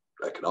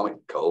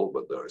economic coal,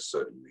 but there are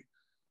certainly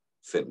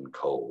thin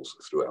coals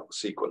throughout the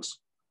sequence.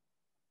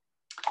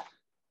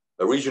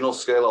 A regional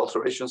scale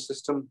alteration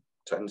system,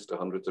 tens to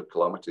hundreds of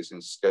kilometers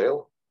in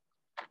scale.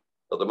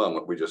 At the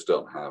moment, we just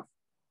don't have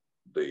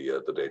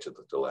the data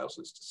that allows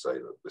us to say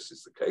that this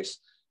is the case,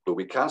 but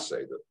we can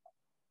say that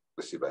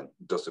this event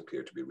does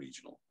appear to be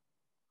regional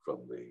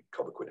from the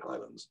Cobequid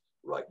Highlands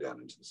right down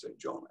into the St.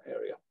 John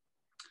area.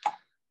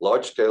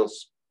 Large-scale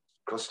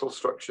crustal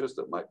structures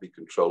that might be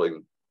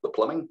controlling the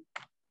plumbing.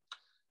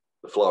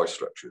 The flower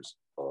structures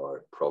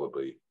are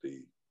probably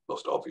the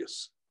most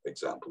obvious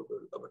example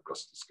of a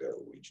crustal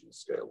scale, regional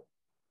scale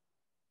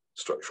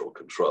structural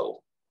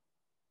control.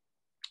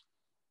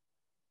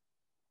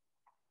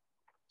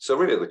 So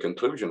really the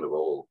conclusion of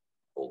all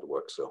the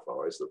work so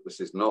far is that this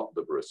is not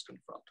the Brunswick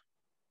front.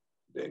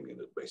 Damien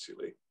had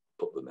basically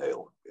put the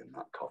nail in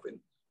that coffin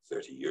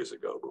 30 years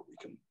ago, but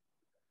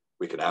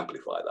we can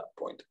amplify that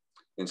point.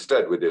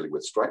 Instead, we're dealing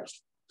with strike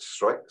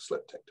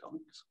slip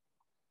tectonics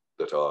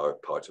that are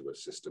part of a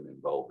system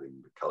involving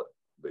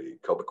the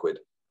Cobequid,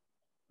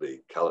 the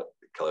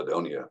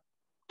Caledonia,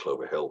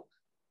 Clover Hill,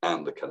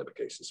 and the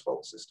Kennebecasis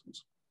fault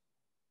systems.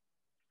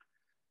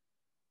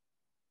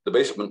 The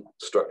basement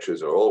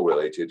structures are all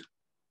related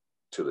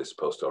to this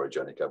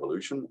post-orogenic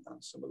evolution,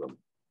 and some of them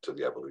to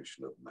the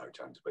evolution of the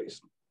Maritimes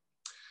Basin.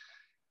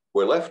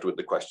 We're left with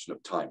the question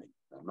of timing.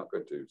 I'm not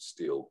going to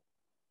steal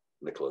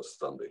Nicolas'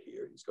 thunder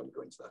here. He's going to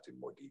go into that in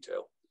more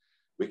detail.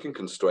 We can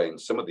constrain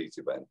some of these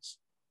events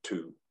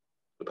to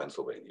the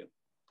Pennsylvanian.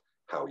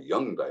 How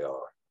young they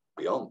are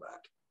beyond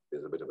that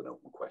is a bit of an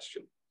open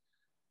question.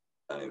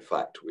 And in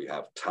fact, we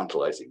have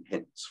tantalizing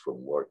hints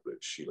from work that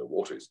Sheila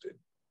Waters did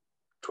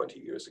 20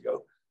 years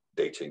ago,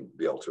 dating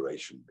the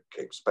alteration at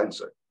Cape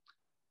Spencer.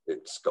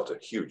 It's got a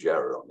huge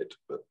error on it,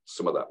 but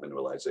some of that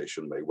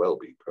mineralization may well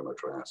be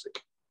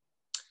Permo-Triassic.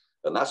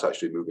 And that's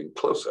actually moving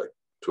closer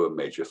to a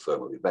major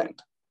thermal event.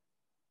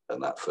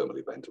 And that thermal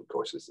event, of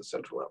course, is the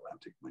Central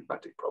Atlantic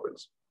Magmatic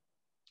Province.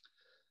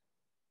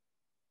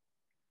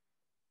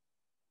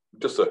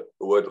 Just a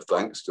word of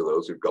thanks to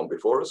those who've gone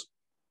before us,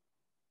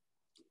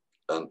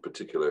 and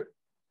particular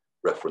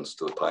reference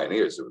to the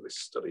pioneers of this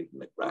study,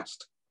 Nick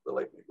Rast, the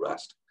late Nick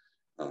Rast,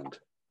 and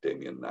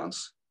Damien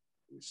Nance,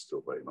 who's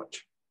still very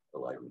much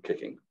alive and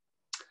kicking.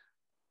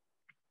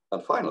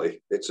 And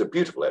finally, it's a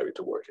beautiful area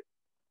to work in,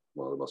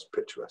 one of the most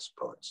picturesque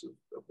parts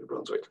of New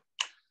Brunswick.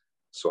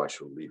 So I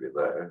shall leave it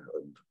there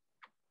and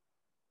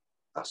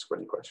ask for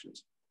any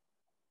questions.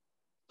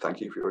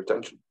 Thank you for your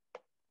attention.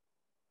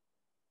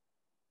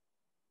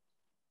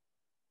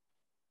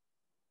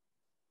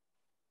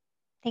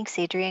 Thanks,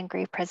 Adrian.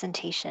 Great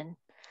presentation.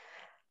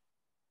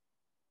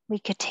 We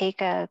could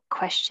take a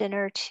question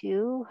or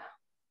two.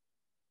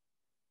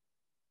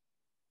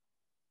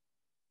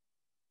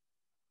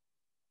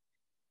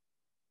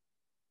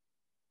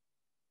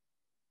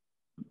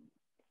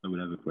 I would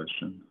have a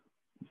question.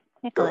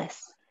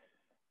 Nicholas.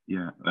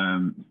 Yeah.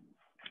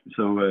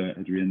 So,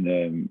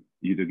 Adrian,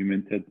 you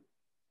documented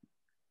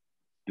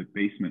the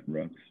basement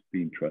rocks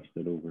being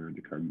trusted over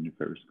the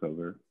Carboniferous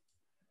cover.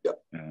 Yeah.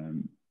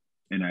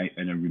 And I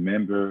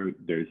remember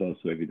there's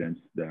also evidence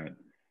that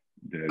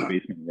the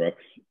basement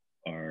rocks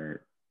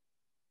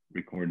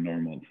record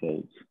normal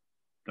faults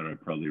that are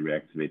probably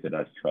reactivated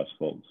as truss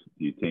faults.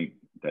 Do you think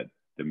that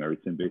the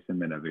Maritime Basin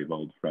may have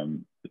evolved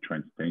from a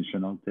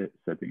transtensional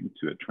setting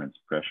to a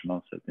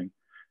transpressional setting?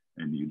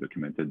 And you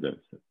documented the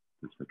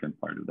second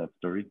part of that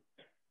story.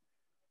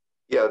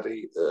 Yeah,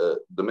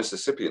 the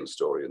Mississippian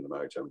story in the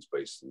Maritimes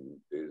Basin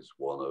is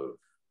one of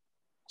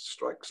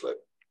strike slip.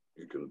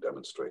 You can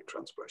demonstrate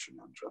transpression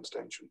and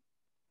transtension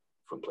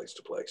from place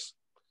to place.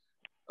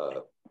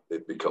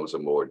 It becomes a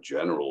more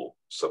general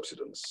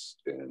subsidence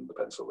in the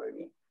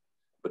Pennsylvania.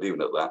 But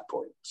even at that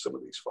point, some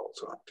of these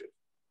faults are active.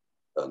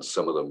 And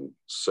some of them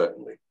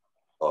certainly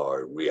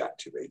are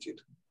reactivated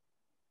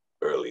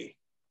early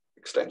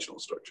extensional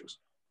structures.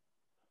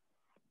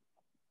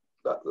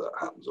 That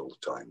happens all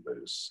the time.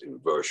 There's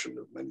inversion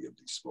of many of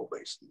these small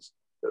basins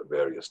at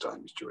various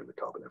times during the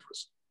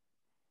Carboniferous.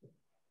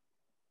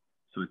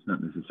 So it's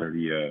not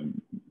necessarily a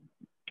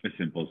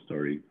simple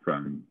story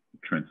from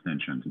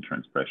transtension to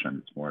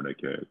transpression. It's more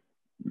like a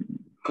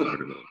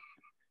sort of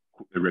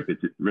a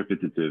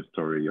repetitive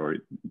story, or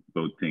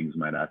both things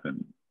might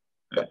happen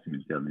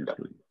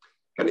simultaneously.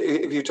 And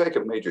if you take a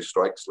major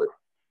strike slip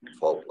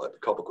fault like the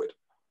Copperquid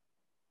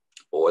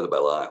or the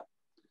Belle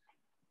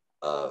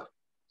Isle,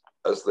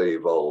 as they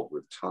evolve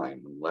with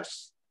time,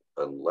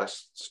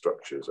 unless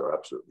structures are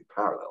absolutely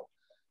parallel,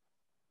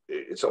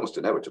 it's almost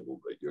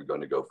inevitable that you're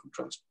going to go from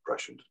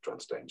transpression to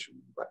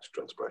transtension, back to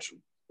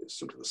transpression. It's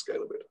simply the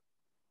scale of it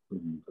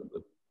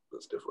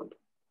that's different.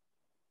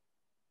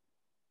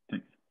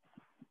 Thanks.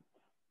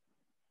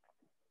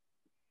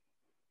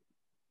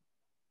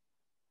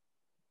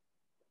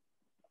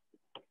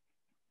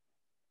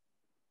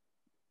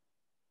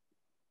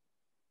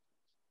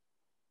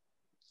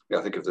 Yeah,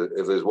 I think if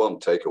there's one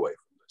takeaway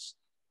from this,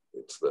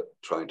 it's that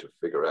trying to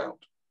figure out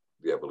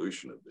the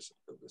evolution of this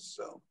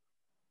zone,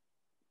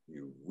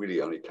 you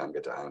really only can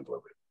get a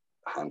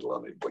handle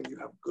on it when you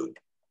have good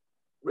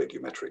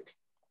radiometric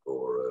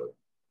or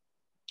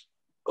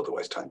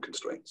otherwise time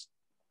constraints.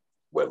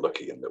 We're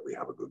lucky in that we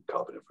have a good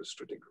Carboniferous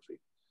stratigraphy,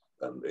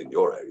 and in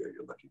your area,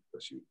 you're lucky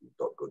because you've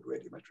got good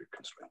radiometric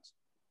constraints.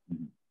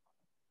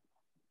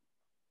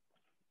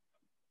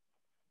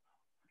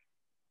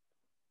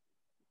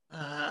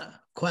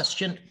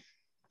 Question?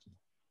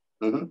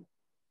 Mm-hmm.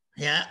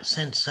 Yeah,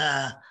 since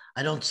I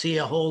don't see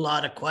a whole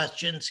lot of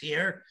questions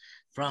here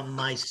from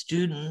my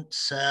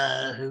students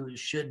who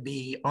should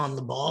be on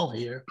the ball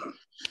here.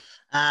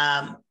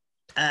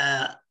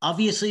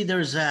 Obviously,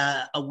 there's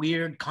a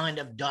weird kind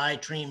of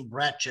diatreme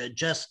breccia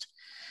just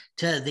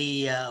to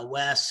the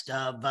west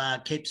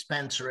of Cape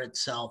Spencer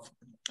itself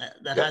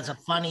that has a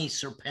funny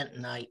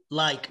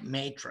serpentinite-like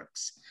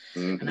matrix.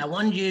 And I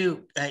wanted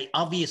you,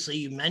 obviously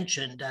you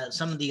mentioned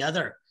some of the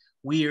other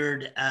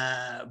weird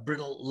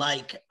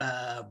brittle-like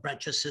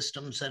breccia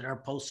systems that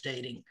are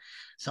post-dating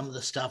some of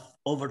the stuff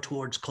over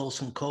towards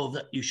Coulson Cove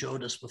that you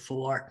showed us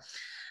before.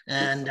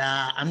 And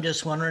I'm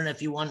just wondering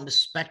if you wanted to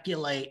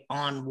speculate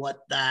on what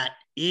that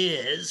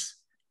is,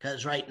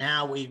 because right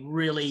now it's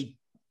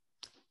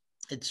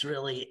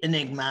really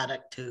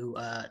enigmatic to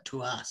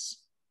us.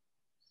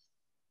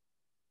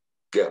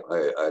 Yeah,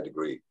 I'd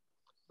agree.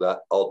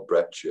 That odd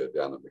breccia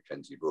down at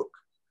Mackenzie Brook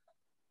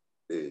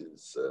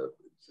is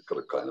got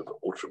a kind of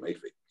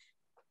ultramafic,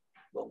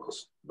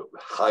 almost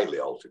highly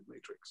altered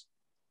matrix.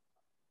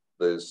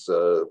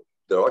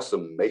 There are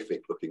some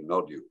mafic-looking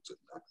nodules in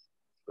that,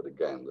 but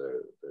again,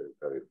 they're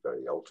very,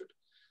 very altered.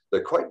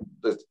 They're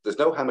there's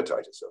no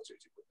hematite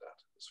associated with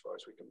that, as far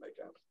as we can make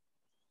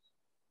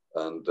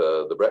out. And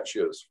the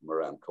breccias from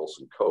around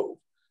Coulson Cove,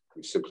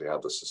 we simply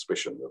have the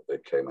suspicion that they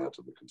came out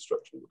of the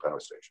construction of the power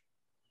station.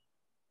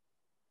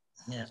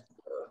 Yeah.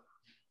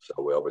 So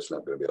we're obviously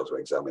not going to be able to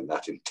examine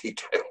that in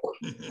detail.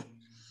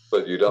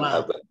 But you don't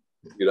have that.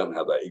 You don't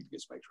have that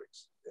igneous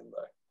matrix in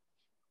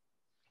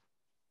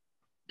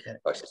there. Okay.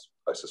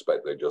 I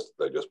suspect they're just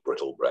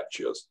brittle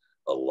breccias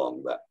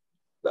along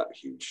that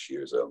huge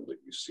shear zone that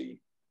you see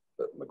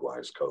at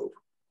Maguire's Cove.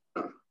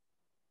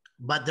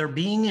 But they're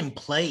being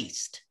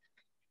emplaced.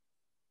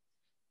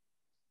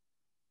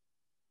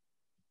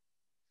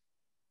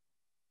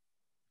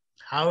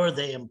 How are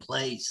they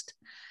emplaced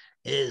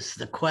is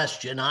the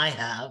question I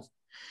have.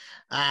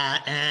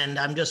 And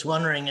I'm just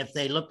wondering if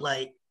they look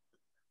like,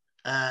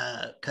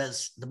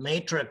 because the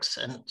matrix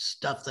and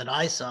stuff that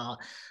I saw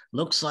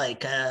looks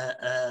like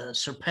a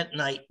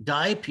serpentinite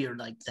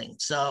diapir-like thing.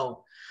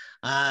 So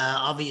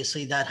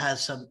obviously that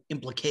has some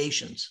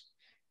implications.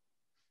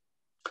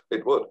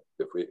 It would.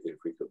 If we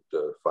could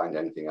find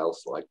anything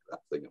else like that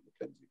thing at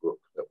Mackenzie Brook,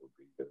 that would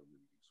be really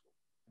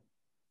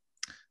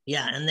useful.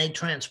 Yeah, and they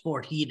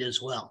transport heat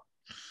as well.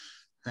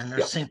 And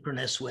they're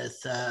synchronous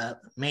with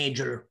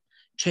major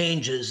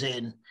changes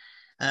in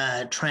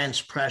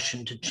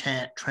transpression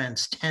to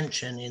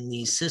transtension in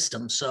these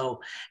systems.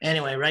 So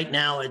anyway, right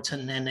now it's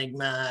an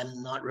enigma.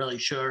 I'm not really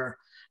sure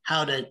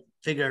how to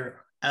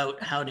figure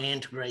out how to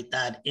integrate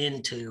that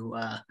into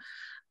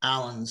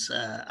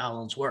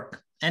Alan's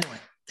work. Anyway,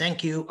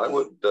 thank you. I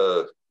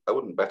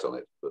wouldn't bet on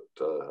it, but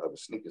I have a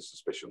sneaky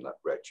suspicion that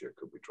breccia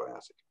could be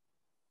Triassic.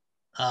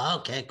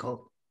 Okay,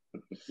 cool.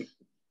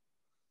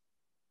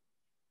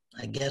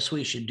 I guess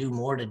we should do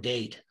more to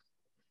date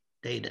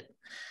it.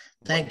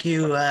 Thank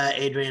you,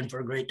 Adrian, for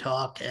a great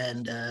talk,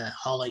 and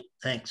Holly,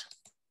 thanks.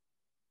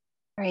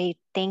 Great,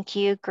 thank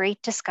you.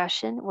 Great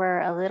discussion.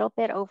 We're a little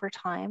bit over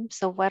time,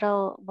 so what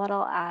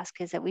I'll ask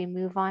is that we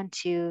move on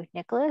to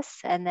Nicolas,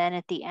 and then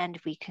at the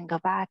end we can go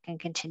back and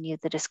continue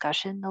the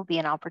discussion. There'll be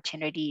an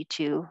opportunity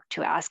to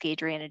ask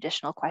Adrian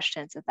additional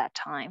questions at that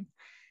time.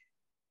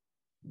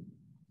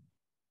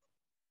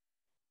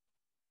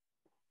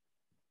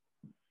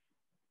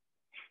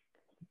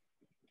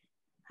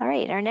 All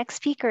right, our next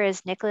speaker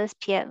is Nicolas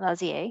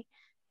Piette-Lauziere.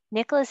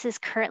 Nicolas is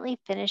currently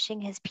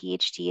finishing his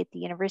PhD at the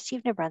University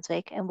of New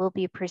Brunswick and will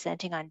be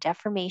presenting on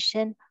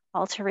deformation,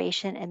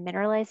 alteration, and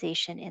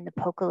mineralization in the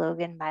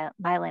Pocologan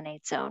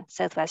mylonite zone,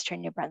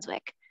 southwestern New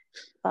Brunswick.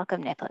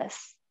 Welcome,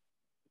 Nicolas.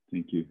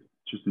 Thank you.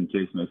 Just in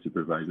case my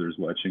supervisor is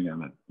watching,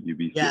 I'm at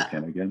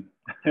UBC again.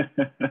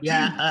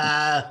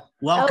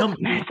 Welcome.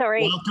 Oh,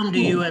 sorry. Welcome to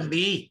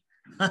UMB.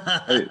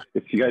 Hey,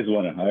 if you guys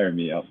want to hire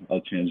me,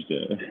 I'll change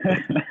the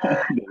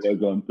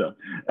logo and stuff.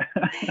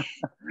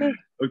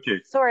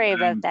 Okay. Sorry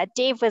about that.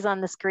 Dave was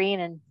on the screen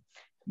and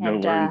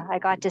I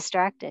got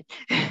distracted.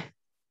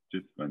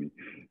 Just funny.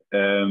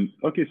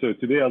 Okay, so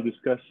today I'll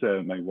discuss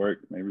my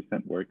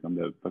recent work on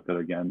the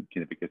Pocologan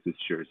Carboniferous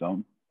shear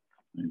zone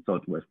in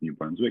southwest New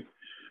Brunswick,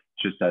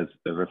 just as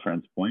a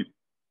reference point.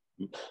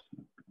 Oops,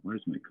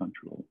 where's my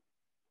control?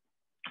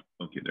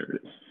 Okay, there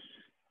it is.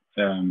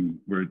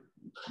 We're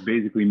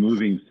basically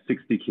moving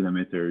 60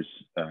 kilometers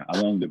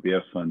along the Bay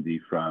of Fundy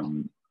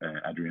from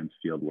Adrian's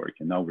field work,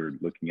 and now we're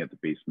looking at the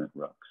basement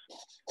rocks.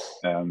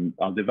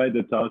 I'll divide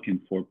the talk in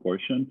 4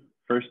 portions.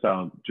 First,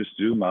 I'll just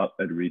zoom out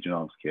at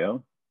regional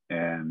scale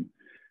and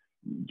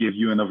give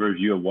you an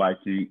overview of why I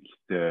think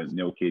the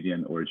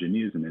Neo-Acadian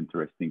orogeny is an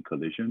interesting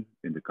collision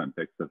in the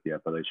context of the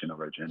Appalachian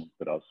orogeny,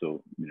 but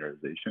also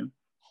mineralization.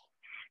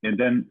 And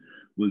then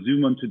we'll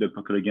zoom onto the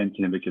Pocologan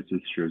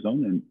Carboniferous shear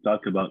zone and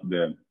talk about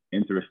the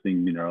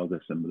interesting mineral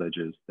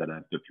assemblages that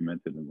I've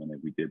documented when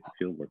we did the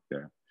field work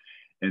there.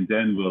 And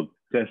then we'll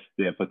test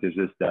the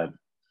hypothesis that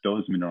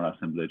those mineral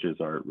assemblages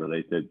are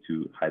related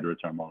to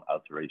hydrothermal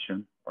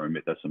alteration or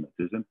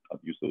metasomatism. I'll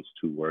use those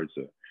 2 words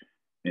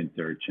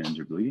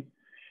interchangeably.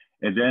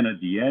 And then at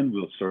the end,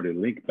 we'll sort of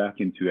link back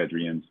into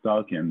Adrian's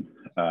talk and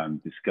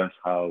discuss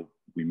how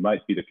we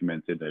might be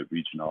documented a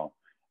regional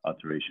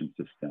alteration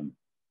system.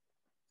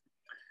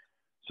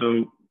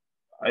 So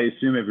I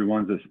assume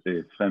everyone's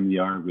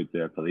familiar with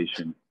the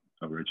Appalachian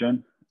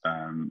origin.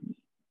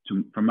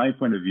 From my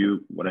point of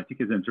view, what I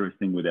think is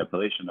interesting with the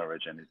Appalachian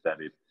origin is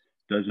that it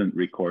doesn't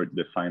record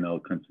the final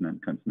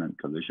continent-continent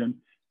collision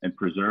and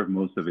preserve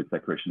most of its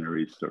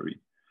accretionary story.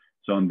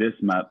 So on this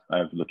map,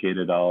 I've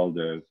located all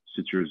the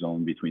suture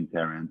zone between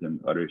terranes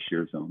and other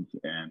shear zones.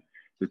 And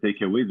the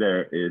takeaway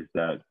there is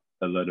that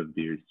a lot of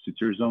the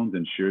suture zones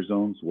and shear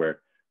zones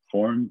were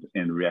formed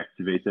and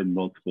reactivated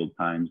multiple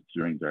times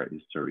during their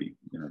history.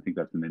 And I think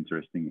that's an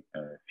interesting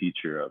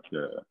feature of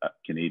the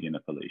Canadian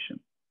Appalachian.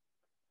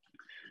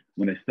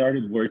 When I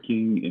started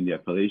working in the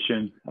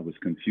Appalachian, I was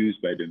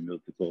confused by the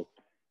multiple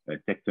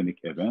tectonic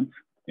events.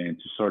 And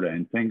to sort of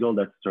untangle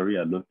that story,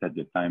 I looked at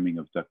the timing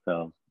of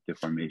ductile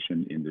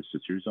deformation in the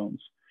suture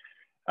zones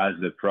as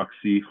a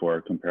proxy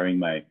for comparing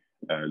my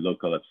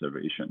local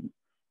observation.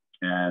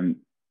 And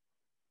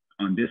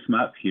on this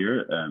map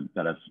here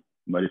that I've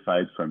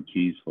modified from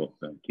Kees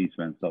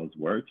Van Sal's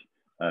work,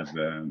 I've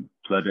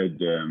plotted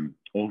the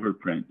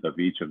overprint of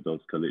each of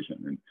those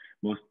collisions. And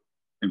most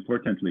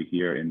importantly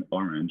here in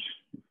orange,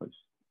 if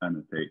I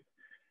annotate,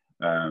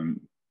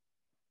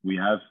 we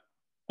have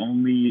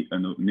only a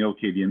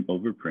Neo-Acadian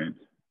overprint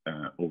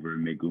over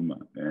Meguma.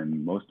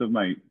 And most of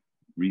my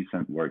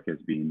recent work has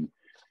been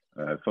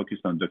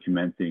focused on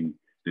documenting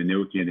the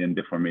Neo-Acadian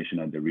deformation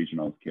at the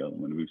regional scale.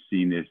 When we've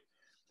seen is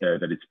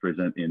that it's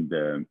present in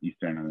the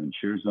Eastern Island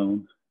Shear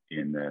Zone,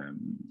 in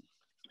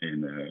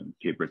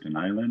Cape Breton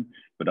Island,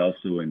 but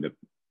also in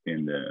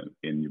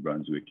New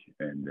Brunswick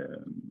and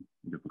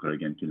the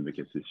Pocologan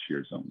Carboniferous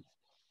shear zone.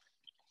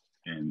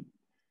 And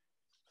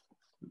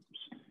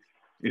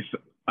if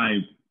I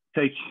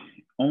take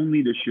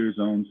only the shear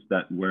zones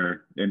that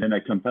were, and then I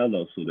compiled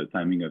also the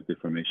timing of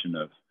deformation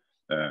of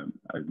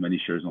as many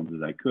shear zones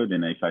as I could,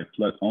 and if I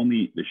plot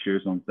only the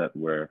shear zones that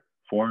were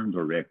formed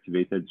or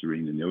reactivated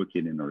during the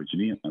Neo-Acadian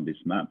orogeny on this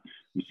map,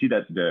 we see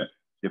that the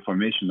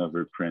deformation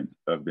overprint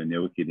of the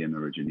Neo-Acadian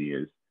orogeny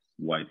is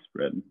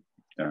widespread.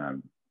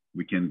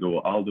 We can go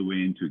all the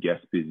way into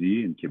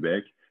Gaspésie in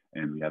Quebec,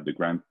 and we have the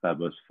Grand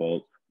Tabos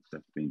fault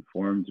that's being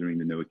formed during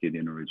the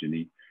Neo-Acadian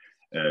orogeny.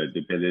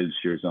 The Belle-Île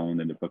shear zone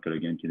and the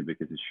Pocologan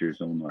Carboniferous shear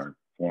zone are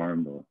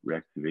formed or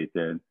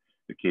reactivated.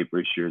 The Cape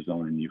Breton shear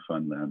zone in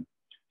Newfoundland.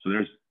 So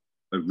there's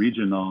a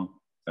regional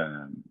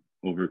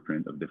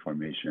overprint of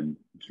deformation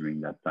during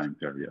that time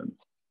period.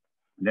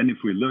 And then if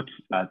we look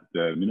at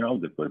the mineral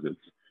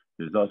deposits,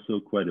 there's also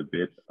quite a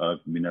bit of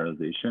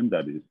mineralization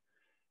that is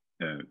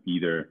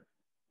either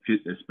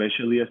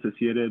especially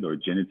associated or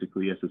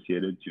genetically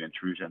associated to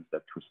intrusions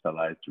that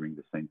crystallized during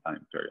the same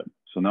time period.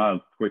 So now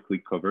I'll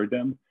quickly cover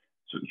them,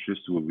 so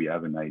just so we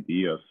have an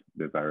idea of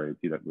the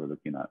variety that we're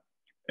looking at.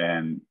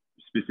 And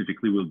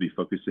specifically, we'll be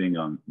focusing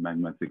on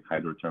magmatic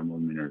hydrothermal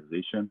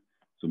mineralization,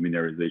 so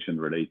mineralization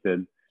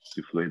related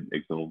to fluid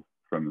exhaled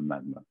from a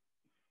magma.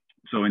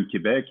 So in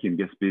Quebec, in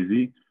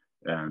Gaspésie,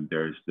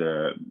 there's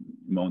the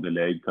Mont de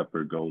l'Aigle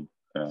copper gold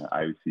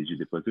IOCG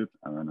deposit,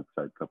 iron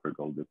oxide copper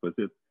gold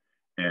deposit,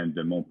 and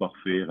the Mont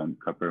Porphyre and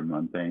Copper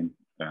Mountain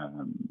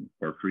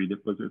porphyry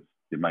deposits.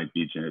 They might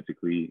be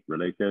genetically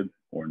related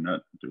or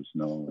not. It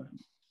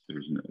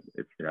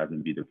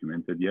hasn't been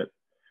documented yet.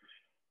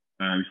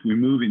 If we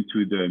move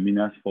into the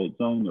Minas Fault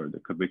Zone or the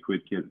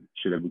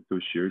Quebecois-Chiraboucto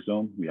Shear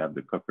Zone, we have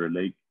the Copper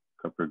Lake,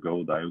 Copper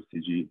Gold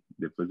IOCG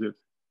deposit.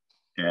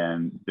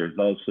 And there's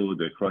also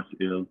the Cross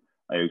Hill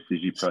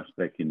IOCG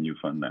prospect in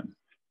Newfoundland.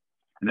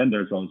 And then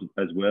there's also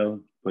as well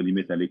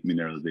polymetallic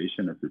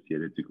mineralization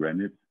associated to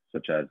granite,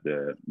 such as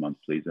the Mount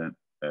Pleasant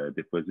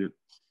deposit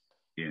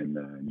in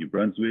New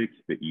Brunswick,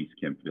 the East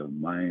Kempville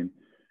mine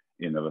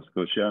in Nova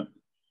Scotia.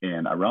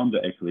 And around the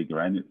Eckley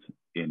granite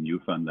in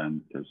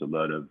Newfoundland, there's a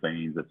lot of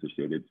veins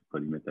associated to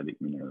polymetallic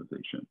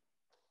mineralization.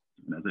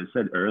 And as I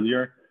said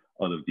earlier,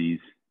 all of these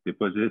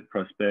deposit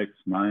prospects,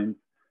 mines,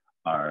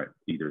 are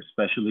either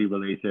spatially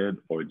related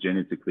or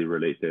genetically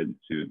related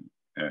to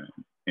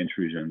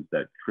intrusions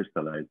that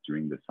crystallized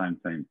during the same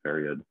time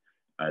period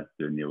as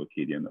the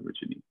Neo-Acadian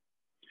origine.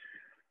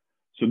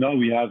 So now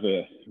we have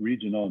a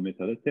regional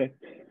metallotech,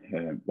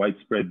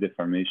 widespread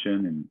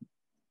deformation and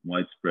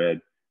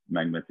widespread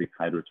magmatic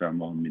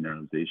hydrothermal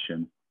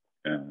mineralization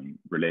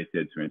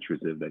related to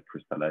intrusive that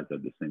crystallized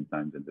at the same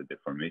time as the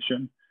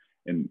deformation.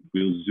 And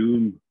we'll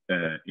zoom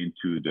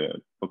into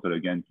the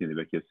Pocologan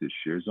Kennebecasis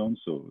shear zone,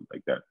 so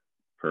like that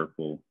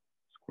purple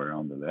square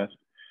on the left,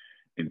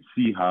 and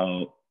see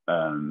how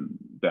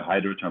the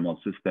hydrothermal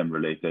system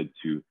related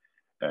to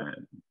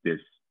this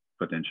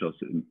potential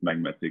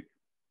magmatic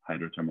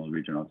hydrothermal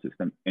regional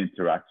system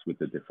interacts with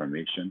the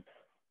deformation,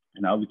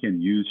 and how we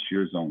can use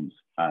shear zones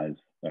as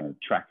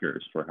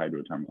trackers for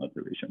hydrothermal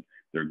alteration.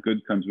 They're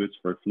good conduits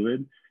for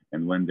fluid,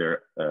 and when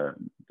they're,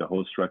 the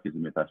host rock is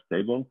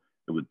metastable,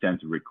 it would tend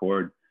to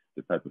record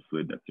the type of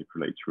fluid that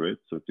circulates through it.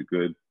 So it's a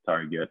good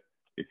target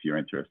if you're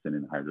interested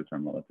in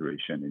hydrothermal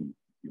alteration and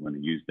you want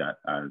to use that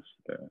as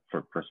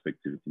for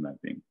prospectivity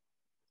mapping.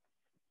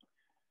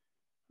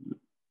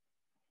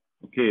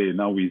 Okay,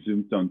 now we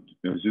zoomed on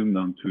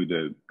to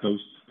the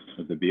coast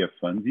of the Bay of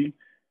Fundy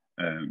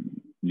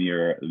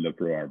near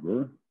Lepro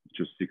Harbor,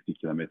 just 60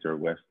 kilometers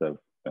west of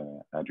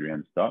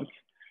Adrian Park.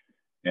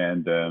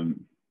 And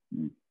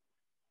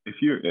if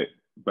you're,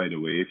 by the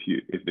way,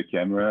 if the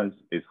camera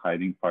is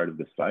hiding part of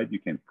the slide, you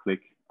can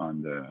click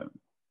on the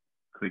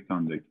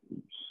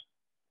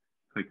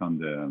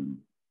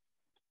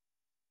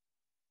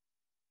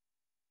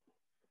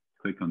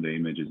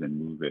images and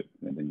move it,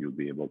 and then you'll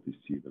be able to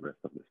see the rest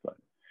of the slide.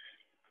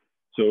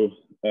 So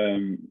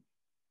in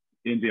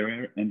the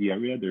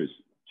area, there's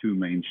two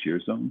main shear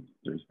zones.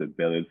 There's the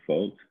Belle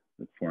Fault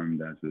that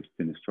formed as a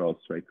sinistral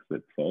strike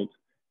slip fault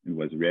and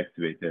was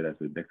reactivated as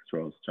a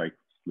dextral strike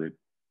slip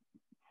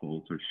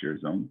fault or shear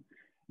zone.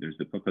 There's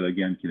the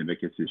Pocologan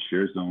Kennebecasis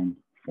shear zone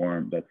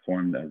that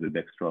formed as a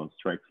dextral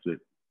strike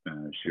slip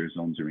shear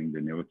zone during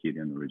the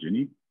Neo-Acadian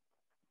orogeny.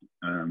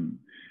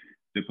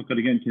 The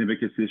Pocologan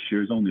Kennebecasis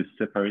shear zone is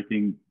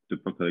separating the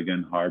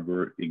Pocologan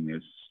Harbor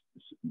igneous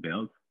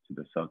belt to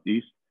the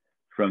southeast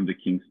from the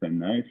Kingston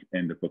gneiss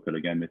and the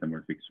Pocologan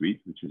metamorphic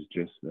suite, which is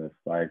just a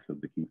slice of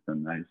the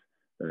Kingston gneiss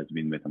that has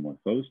been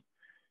metamorphosed.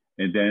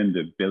 And then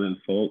the Belle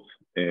Fault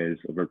is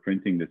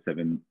overprinting the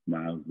 7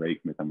 Miles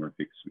Lake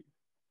metamorphic suite.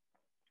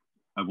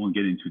 I won't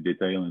get into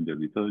detail in the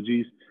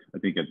lithologies. I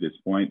think at this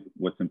point,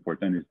 what's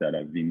important is that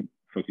I've been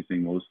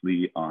focusing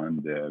mostly on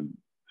the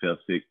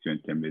felsic to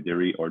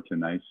intermediary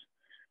orthogneisse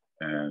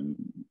and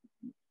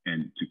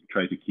to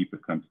try to keep a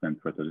constant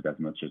prototype as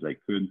much as I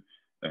could,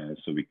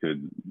 so we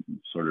could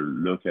sort of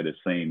look at the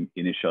same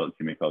initial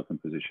chemical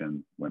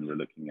composition when we're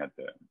looking at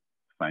the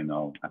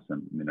final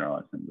mineral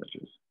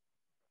assemblages.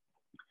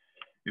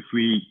 If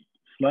we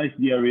slice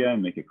the area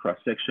and make a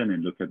cross-section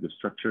and look at the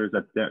structures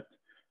at depth,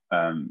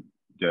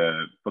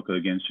 the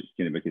Pocologan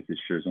Kennebecasis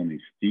shear zone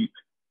is steep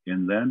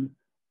inland,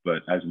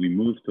 but as we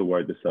move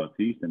toward the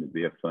southeast and the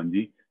Bay of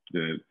Fundy,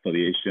 the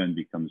foliation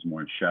becomes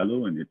more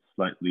shallow and it's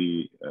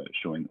slightly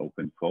showing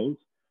open folds,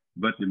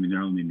 but the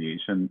mineral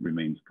lineation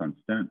remains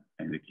constant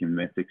and the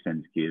kinematics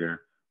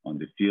indicator on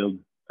the field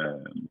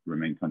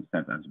remain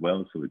constant as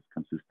well. So it's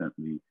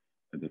consistently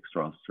a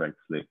dextral strike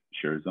slip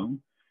shear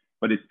zone,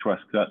 but it's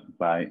cross-cut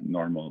by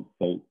normal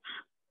faults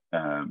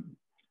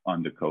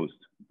on the coast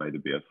by the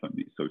Bay of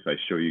Fundy. So if I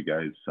show you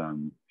guys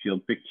some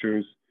field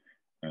pictures,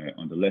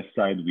 on the left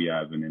side, we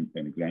have an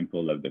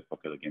example of the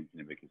Pocologan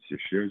Kennebecasis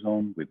shear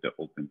zone with the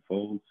open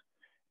folds.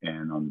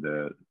 And on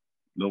the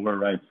lower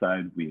right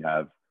side, we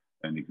have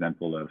an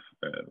example of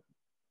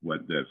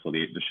what the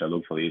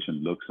shallow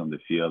foliation looks on the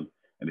field,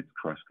 and it's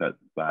cross-cut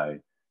by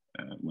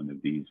one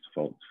of these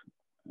faults.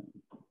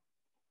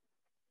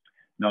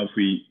 Now, if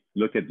we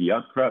look at the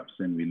outcrops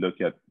and we look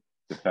at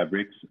the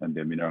fabrics and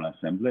the mineral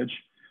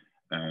assemblage,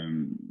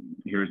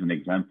 here's an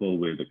example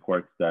with the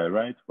quartz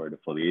diorite where the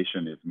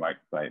foliation is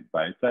marked by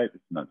biotite.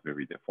 It's not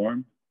very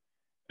deformed.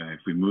 If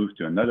we move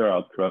to another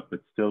outcrop,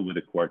 but still with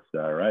the quartz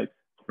diorite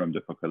from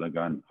the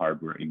Pocologan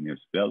Harbor igneous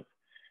belt,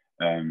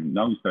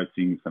 now we start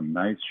seeing some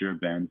nice shear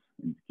bands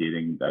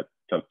indicating that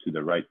tucked to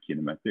the right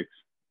kinematics,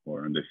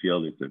 or in the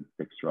field it's a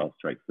dextral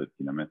strike slip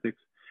kinematics,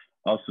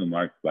 also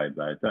marked by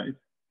biotite.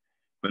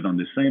 But on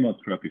the same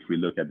outcrop, if we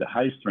look at the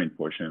high strain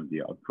portion of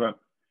the outcrop,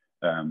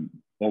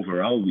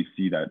 overall, we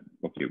see that,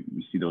 okay,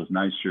 we see those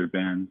nice shear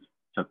bands,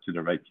 tucked to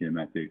the right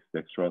kinematics,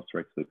 dextral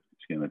strike slip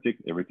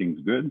kinematics,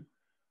 everything's good,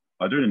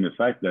 other than the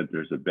fact that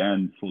there's a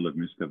band full of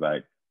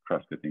muscovite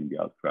cross-cutting the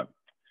outcrop.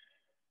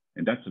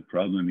 And that's a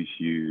problem if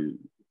you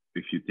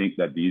if you think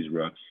that these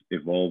rocks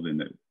evolved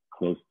in a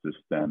closed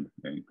system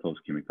and closed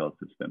chemical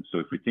system. So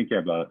if we think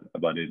about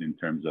it in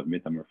terms of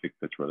metamorphic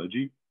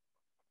petrology,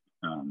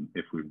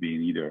 if we're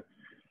being either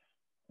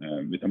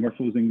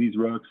metamorphosing these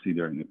rocks,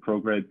 either in a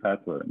prograde path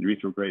or in a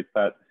retrograde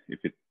path,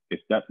 if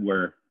that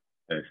were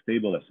a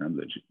stable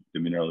assemblage, the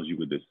mineralogy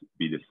would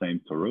be the same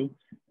thorough.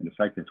 And the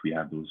fact that we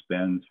have those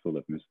bands full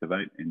of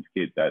muscovite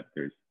indicate that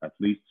there's at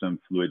least some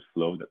fluid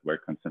flow that were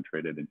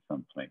concentrated in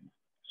some planes.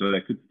 So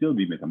that could still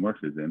be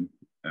metamorphism,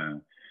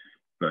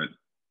 but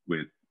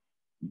with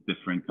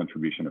different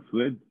contribution of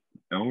fluid,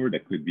 or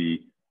that could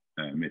be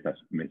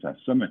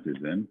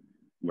metasomatism,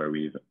 where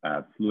we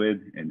have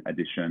fluid and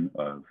addition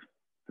of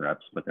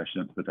perhaps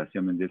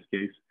potassium in this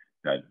case,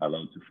 that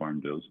allowed to form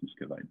those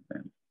muscovite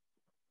bands.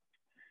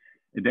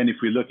 And then if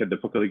we look at the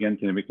Pocologan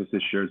kinematic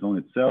shear zone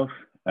itself,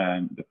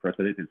 the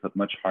protolith is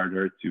much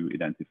harder to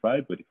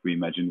identify, but if we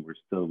imagine we're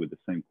still with the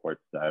same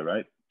quartz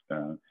diorite,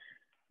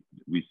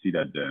 we see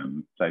that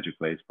the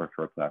plagioclase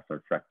porphyroclasts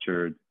are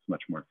fractured, it's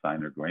much more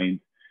finer grained.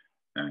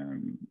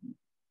 And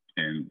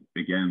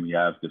again, we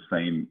have the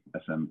same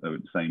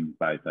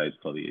biotite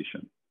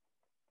foliation.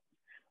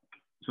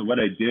 So what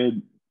I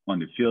did on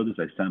the field is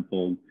I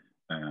sampled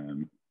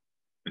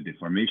a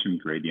deformation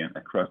gradient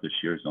across the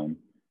shear zone,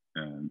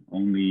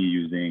 only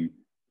using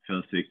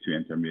felsic to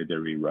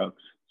intermediary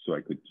rocks, so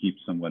I could keep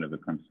somewhat of a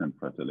constant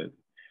protolith.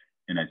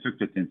 And I took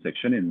the thin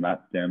section and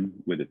mapped them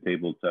with a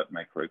tabletop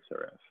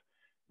micro-XRF.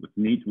 What's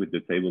neat with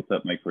the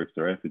tabletop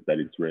micro-XRF is that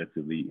it's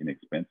relatively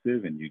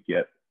inexpensive, and you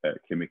get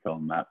chemical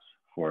maps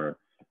for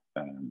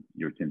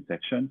your thin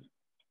sections.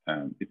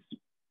 It's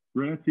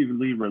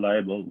relatively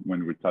reliable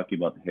when we're talking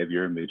about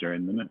heavier major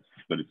elements,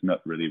 but it's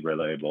not really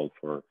reliable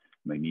for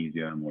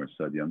magnesium or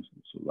sodium,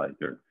 so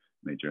lighter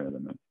major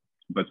elements.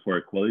 But for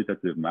a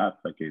qualitative map,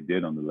 like I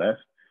did on the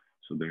left,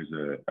 so there's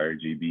a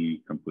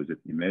RGB composite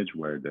image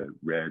where the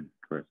red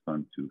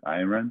corresponds to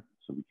iron.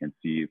 So we can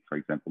see, for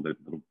example, the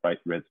little bright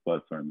red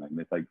spots are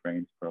magnetite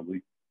grains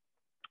probably.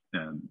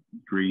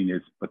 Green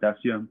is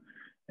potassium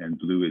and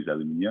blue is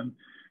aluminum.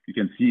 You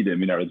can see the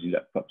mineralogy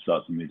that pops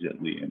out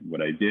immediately. And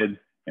what I did,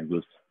 and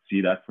we'll see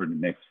that for the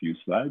next few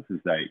slides,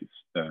 is I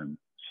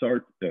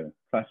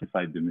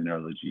classified the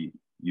mineralogy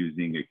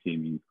using a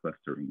k-means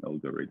clustering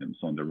algorithm.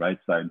 So on the right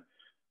side,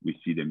 we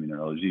see the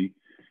mineralogy.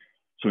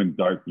 So in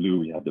dark blue,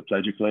 we have the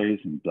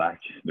plagioclase, in black,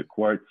 the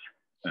quartz,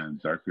 and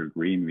darker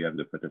green, we have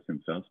the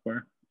potassium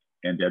feldspar.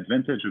 And the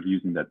advantage of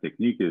using that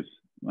technique is,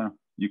 well,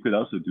 you could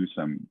also do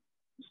some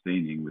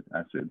staining with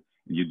acid,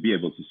 and you'd be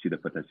able to see the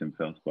potassium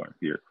feldspar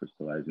here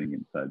crystallizing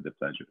inside the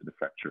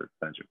fractured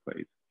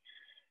plagioclase.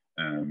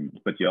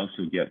 But you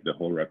also get the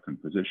whole rock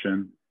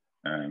composition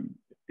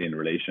in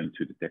relation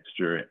to the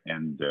texture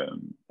and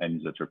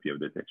anisotropy of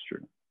the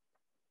texture.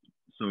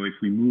 So if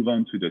we move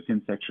on to the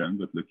thin section,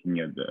 but looking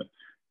at the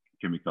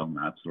chemical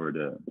maps or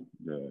the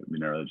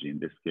mineralogy in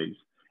this case,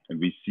 and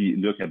we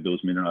look at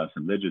those mineral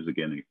assemblages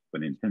again,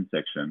 but in thin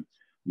section,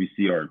 we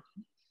see our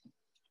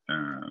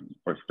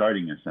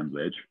starting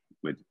assemblage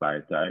with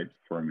biotite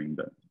forming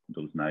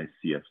those nice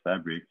CS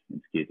fabric,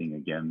 indicating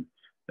again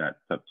that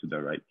top to the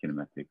right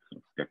kinematics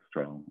of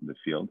textile in the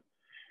field.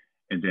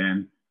 And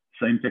then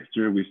same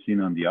texture we've seen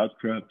on the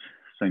outcrop,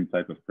 same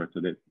type of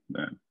protolith,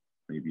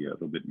 maybe a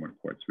little bit more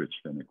quartz rich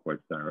than a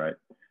quartz diorite.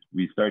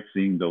 We start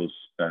seeing those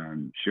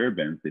shear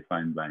bands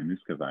defined by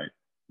muscovite,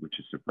 which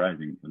is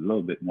surprising, a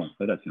little bit more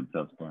potassium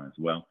feldspar as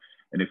well.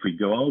 And if we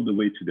go all the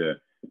way to the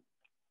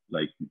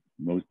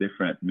most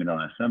different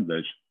mineral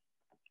assemblage,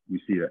 we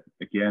see that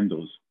again,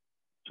 those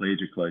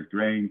plagioclase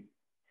grain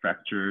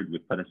fractured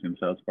with potassium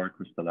feldspar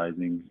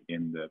crystallizing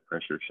in the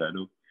pressure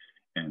shadow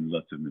and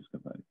lots of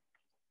muscovite.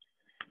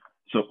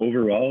 So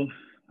overall,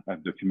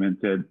 I've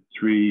documented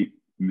 3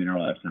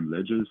 mineral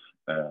assemblages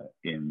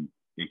in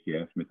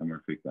AKF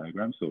metamorphic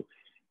diagram. So,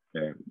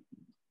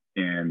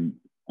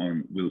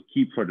 we'll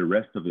keep for the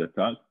rest of the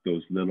talk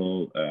those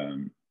little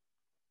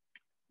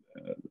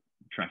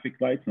traffic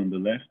lights on the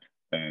left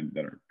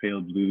that are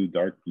pale blue,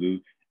 dark blue,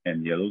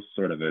 and yellow,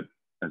 sort of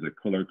as a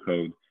color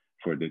code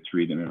for the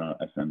 3 mineral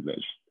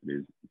assemblage. It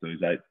is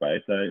zoisite,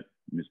 biotite,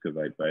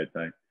 muscovite,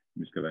 biotite,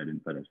 muscovite,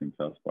 and potassium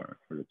feldspar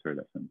for the 3rd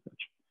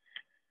assemblage.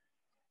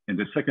 And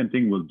the second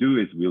thing we'll do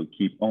is we'll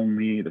keep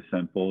only the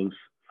samples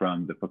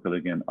from the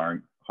Pocologan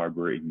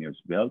Harbor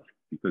igneous belt,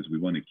 because we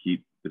want to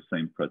keep the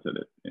same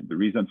protolith. And the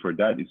reason for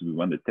that is we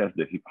want to test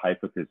the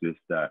hypothesis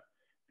that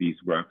these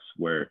rocks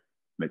were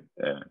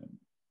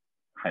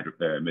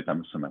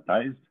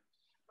metasomatized,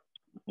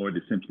 or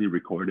they simply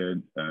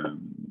recorded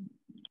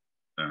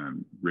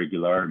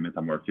regular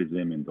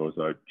metamorphism, and those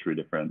are 3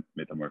 different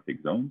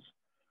metamorphic zones.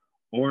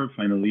 Or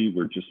finally,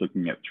 we're just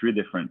looking at 3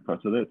 different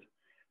protoliths,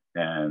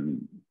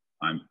 and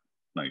I'm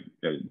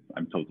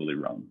totally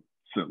wrong.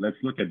 So let's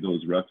look at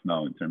those rocks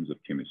now in terms of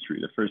chemistry.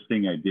 The first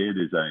thing I did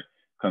is I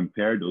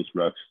compared those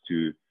rocks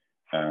to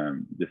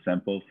the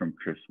sample from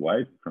Chris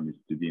White from his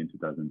study in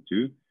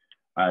 2002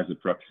 as a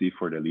proxy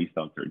for the least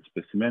altered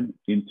specimen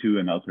into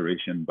an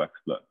alteration box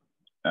plot.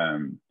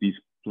 These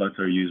plots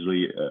are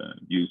usually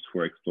used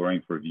for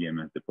exploring for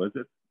VMS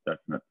deposits.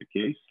 That's not the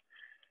case.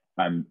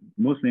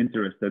 mostly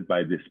interested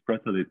by this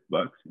protolith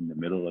box in the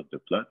middle of the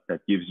plot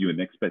that gives you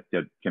an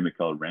expected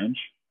chemical range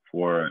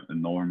for a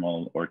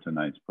normal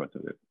orthogneiss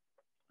protolith.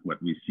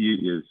 What we see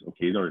is,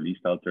 okay, our least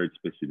altered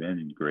specimen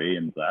in gray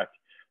and black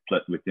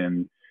plot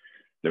within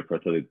the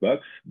protolith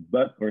box,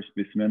 but our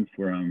specimen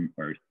from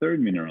our third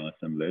mineral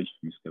assemblage,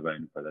 muscovite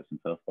and potassium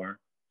felspar,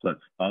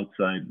 plots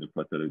outside the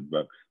protolith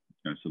box.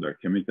 And so their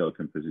chemical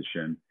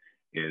composition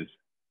is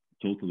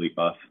totally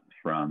off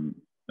from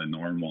a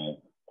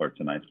normal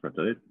orthogneiss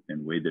protolith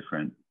and way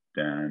different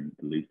than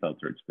the least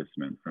altered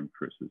specimen from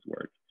Chris's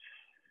work.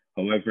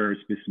 However,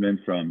 specimen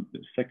from the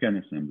second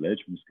assemblage,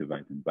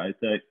 muscovite and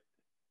biotite,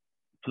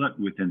 plot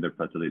within the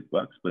protolith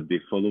box, but they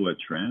follow a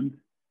trend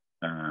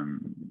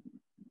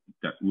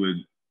that would,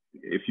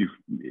 if you,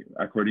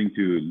 according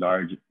to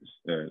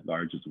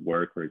Large's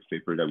work or its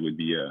paper, that would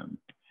be a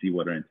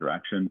seawater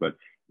interaction, but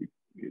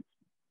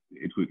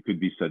it could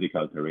be sodic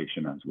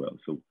alteration as well.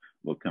 So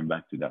we'll come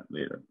back to that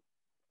later.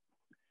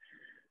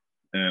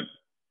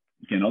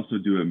 You can also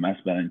do a mass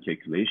balance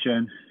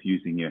calculation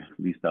using a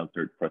least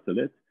altered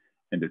protolith.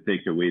 And the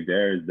takeaway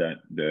there is that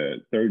the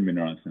third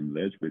mineral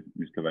assemblage with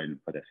muscovite and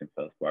potassium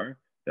felspar,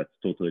 that's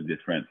totally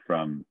different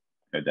from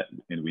that.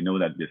 And we know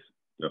that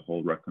the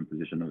whole rock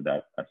composition of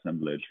that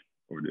assemblage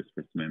or the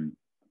specimen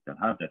that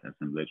have that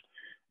assemblage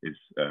is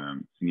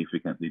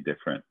significantly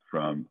different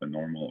from a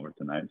normal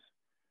orthogneiss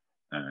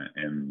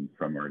and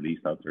from our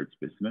least altered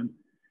specimen,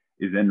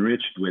 is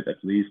enriched with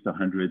at least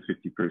 150%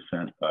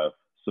 of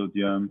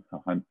sodium,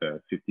 50%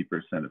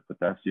 of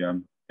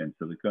potassium and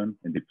silicon,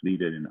 and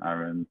depleted in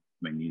iron,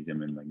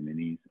 magnesium and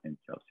manganese, and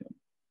calcium.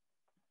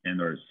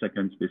 And our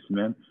second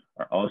specimen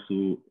are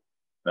also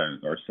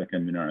our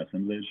second mineral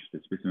assemblage, the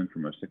specimen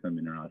from our second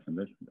mineral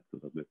assemblage, that's a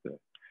little bit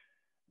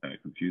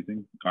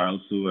confusing, are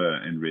also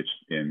enriched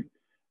in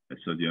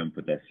sodium,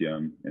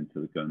 potassium, and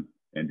silicon,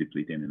 and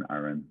depleted in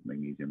iron,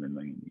 magnesium, and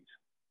manganese.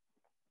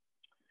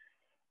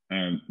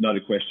 Now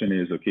the question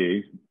is,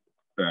 okay,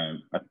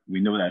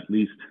 we know that at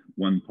least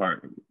one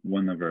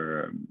of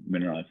our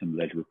mineral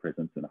assemblage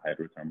represents a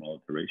hydrothermal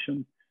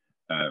alteration,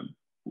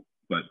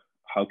 but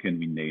how can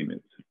we name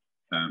it?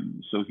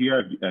 So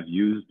here I've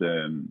used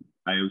the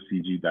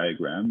IOCG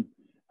diagram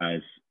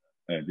as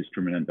a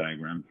discriminant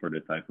diagram for the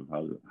type of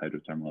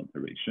hydrothermal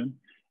alteration.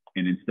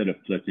 And instead of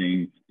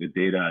plotting the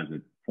data as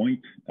a point,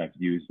 I've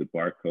used the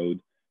barcode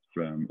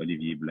from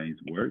Olivier Blain's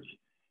work.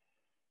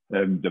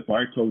 The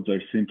barcodes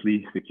are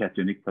simply the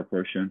cationic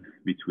proportion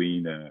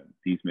between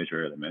these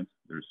measured elements.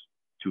 There's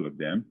two of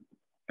them.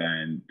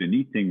 And the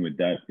neat thing with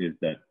that is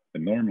that a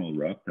normal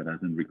rock that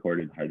hasn't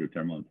recorded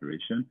hydrothermal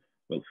alteration,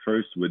 well,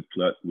 first would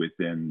plot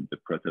within the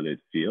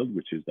protolith field,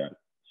 which is that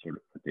sort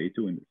of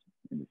potato in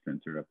the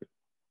center of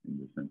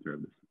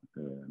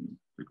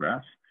the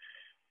graph,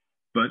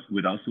 but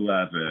would also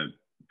have a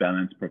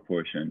balanced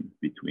proportion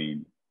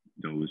between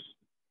those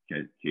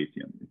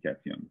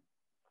cation.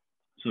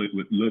 So it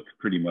would look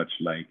pretty much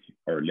like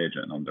our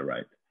legend on the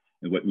right.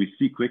 And what we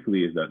see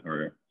quickly is that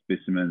our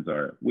specimens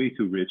are way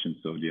too rich in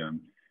sodium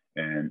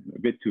and a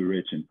bit too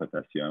rich in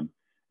potassium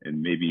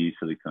and maybe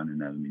silicon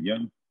and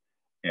aluminum.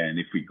 And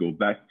if we go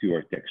back to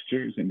our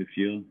textures in the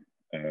field,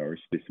 our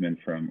specimen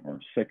from our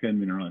second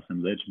mineral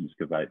assemblage,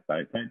 muscovite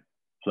biotite,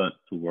 plot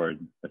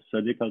toward a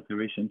sodic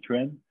alteration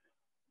trend,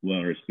 while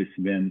our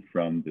specimen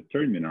from the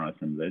third mineral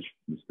assemblage,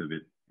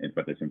 muscovite and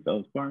potassium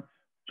felspar,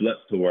 plot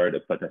toward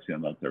a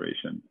potassium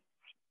alteration,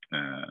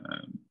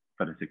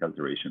 potassic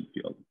alteration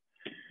field.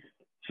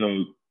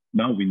 So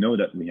now we know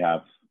that we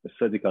have a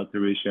sodic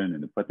alteration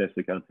and a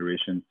potassic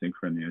alteration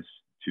synchronous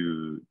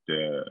to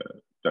the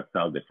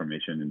ductile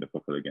deformation in the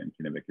Pocologan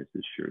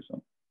Kennebeck-Estes shear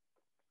zone.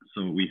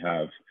 So we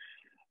have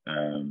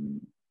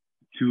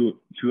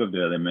two of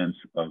the elements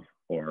of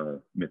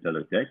our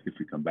metallothèque. If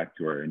we come back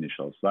to our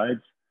initial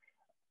slides,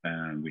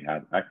 we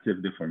have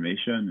active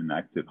deformation and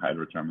active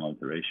hydrothermal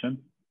alteration,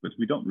 but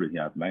we don't really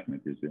have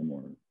magnetism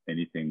or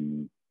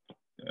anything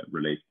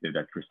related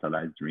that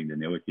crystallized during the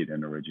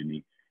Neoecadian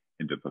orogeny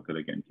in the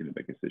Pocologan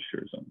Kennebeck-Estes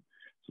shear zone.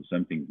 So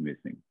something's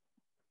missing.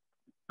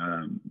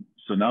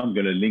 So now I'm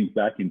going to link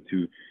back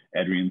into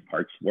Adrian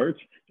Park's work.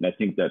 And I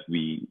think that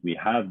we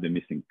have the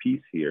missing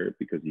piece here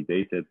because he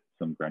dated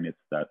some granites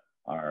that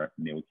are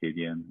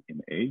Neoecadian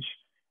in age.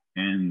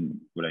 And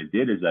what I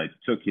did is I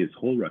took his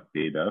whole rock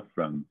data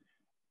from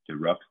the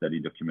rocks that he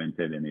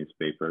documented in his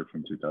paper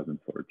from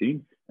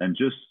 2014 and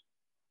just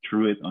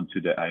threw it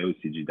onto the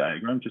IOCG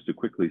diagram just to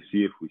quickly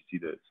see if we see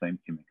the same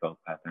chemical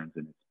patterns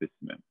in his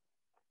specimen.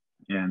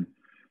 And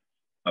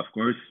of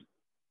course,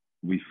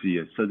 we see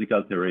a sodic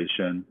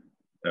alteration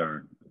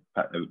or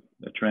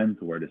a trend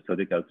toward a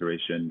sodic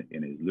alteration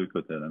in his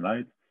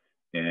leucothelonite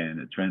and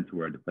a trend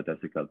toward the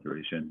potassic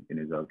alteration in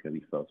his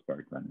alkali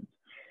felspar granites.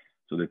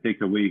 So the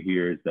takeaway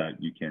here is that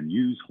you can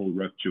use whole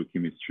rock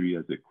geochemistry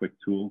as a quick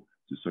tool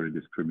to sort of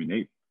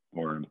discriminate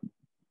or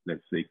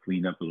let's say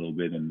clean up a little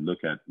bit and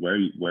look at where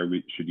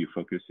should you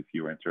focus if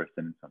you're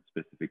interested in some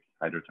specific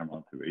hydrothermal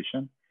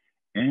alteration,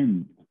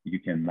 and you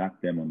can map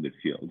them on the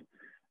field.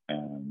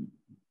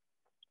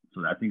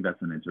 So I think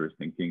that's an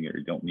interesting thing.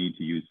 You don't need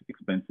to use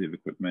expensive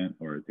equipment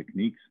or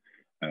techniques.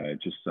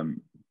 just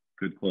some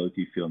good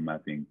quality field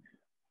mapping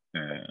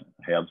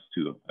helps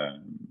to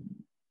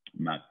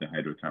map the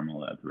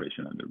hydrothermal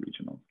alteration at the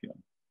regional scale.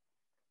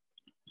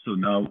 So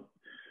now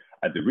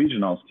at the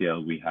regional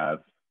scale, we have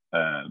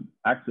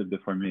active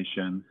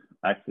deformation,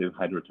 active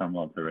hydrothermal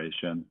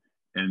alteration,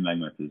 and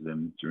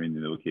magmatism during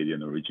the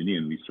Acadian orogeny,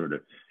 and we sort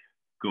of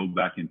go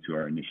back into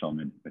our initial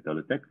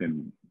method text,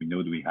 and we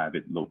know that we have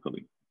it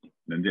locally.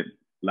 Then the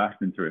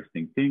last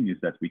interesting thing is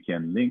that we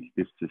can link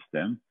this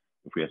system,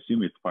 if we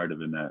assume it's part of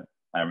an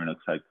iron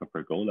oxide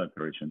copper gold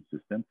alteration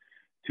system,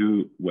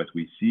 to what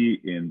we see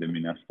in the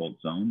Minas Fault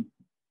zone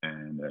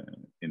and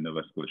in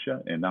Nova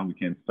Scotia, and now we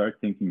can start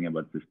thinking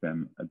about this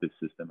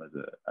system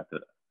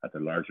at a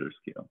larger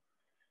scale.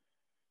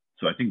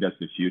 So I think that's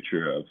the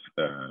future of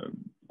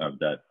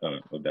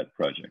that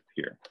project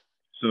here.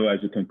 So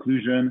as a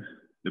conclusion,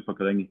 the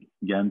Pocologan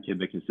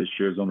Quebec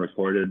shear zone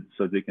recorded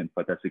sodic and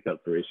potassic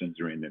alterations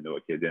during the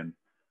Acadian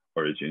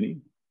orogeny.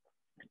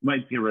 It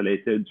might be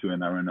related to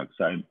an iron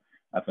oxide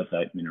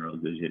apatite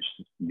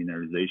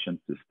mineralization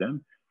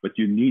system, but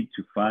you need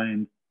to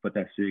find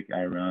potassic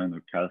iron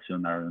or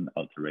calcium iron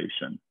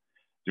alteration.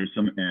 There's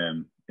some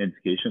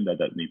indication that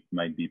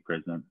might be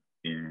present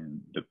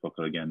in the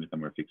Pocologan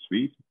metamorphic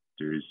suite.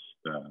 There's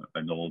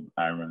an old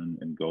iron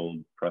and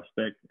gold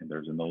prospect, and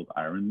there's an old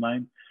iron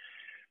mine,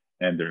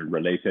 and they're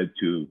related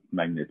to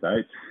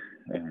magnetite.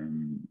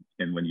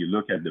 And when you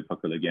look at the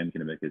Pocologan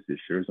Quebec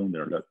shear zone,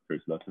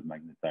 there's lots of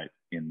magnetite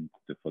in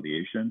the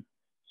foliation.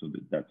 So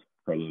that's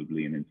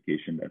probably an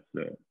indication that's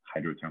a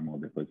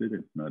hydrothermal deposit.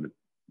 It's not a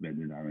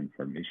bedded iron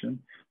formation,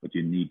 but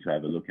you need to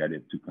have a look at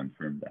it to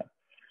confirm that.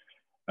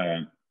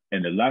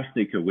 And the last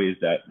takeaway is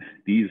that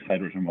these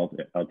hydrothermal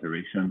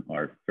alterations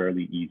are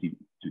fairly easy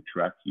to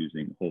track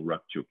using whole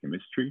rock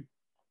geochemistry.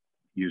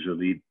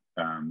 Usually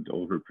the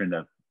overprint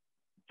of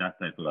that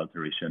type of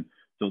alteration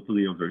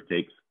totally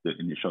overtakes the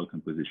initial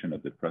composition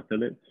of the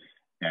protolith.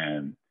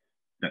 And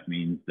that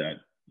means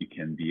that you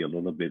can be a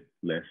little bit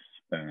less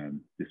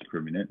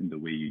discriminate in the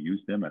way you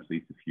use them, at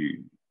least if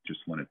you just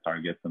want to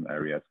target some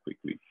areas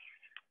quickly.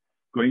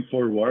 Going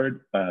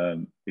forward,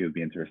 it will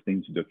be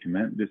interesting to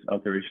document this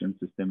alteration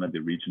system at the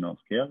regional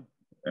scale.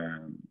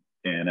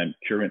 And I'm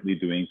currently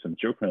doing some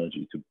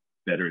geochronology to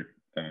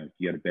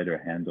get a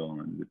better handle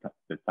on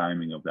the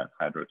timing of that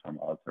hydrothermal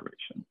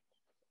alteration.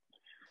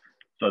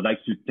 So I'd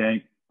like to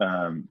thank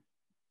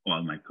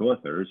all my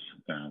co-authors.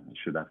 I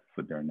should have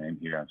put their name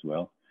here as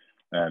well.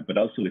 But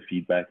also the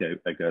feedback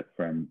I got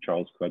from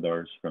Charles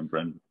Codars from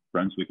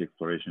Brunswick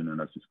Exploration and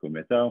Francisco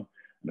Metal.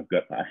 And I've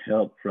got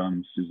help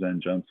from Suzanne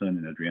Johnson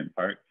and Adrian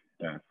Park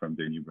from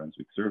the New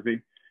Brunswick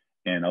Survey.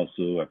 And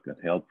also I've got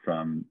help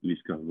from Louis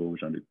Corbeau,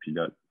 Jean-Luc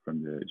Pilote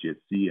from the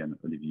GSC, and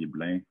Olivier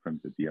Blain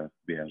from the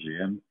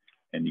BRGM,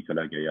 and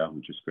Nicolas Gaillard, who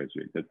just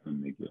graduated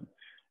from McGill.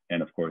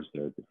 And of course,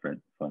 the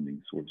different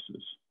funding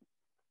sources.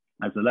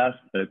 As the last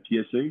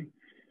PSA,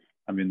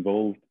 I'm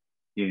involved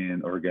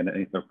in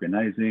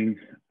organizing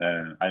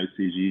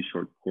IOCG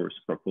short course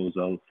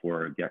proposal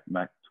for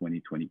GACMAC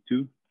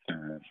 2022.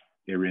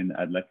 Erin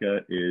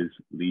Adlaka is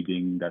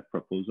leading that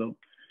proposal.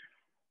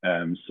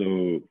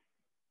 So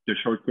the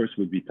short course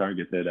would be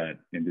targeted at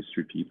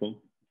industry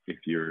people. If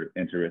you're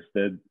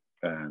interested,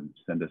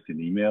 send us an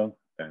email.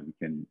 We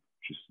can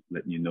just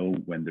let you know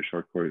when the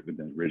short course, when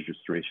the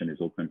registration is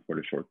open for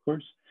the short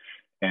course.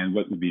 And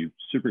what would be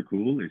super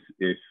cool is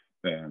if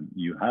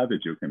you have a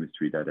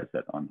geochemistry data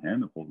set on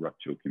hand, a whole rock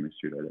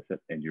geochemistry data set,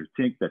 and you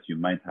think that you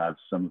might have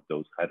some of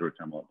those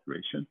hydrothermal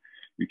alteration,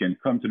 you can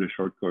come to the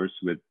short course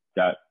with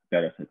that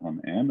data set on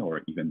hand,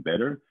 or even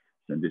better,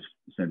 send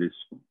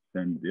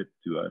it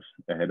to us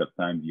ahead of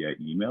time via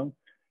email.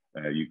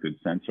 You could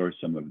censor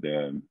some of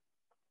the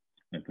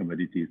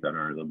commodities that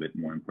are a little bit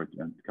more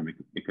important,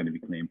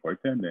 economically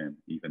important, and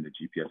even the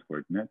GPS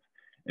coordinates.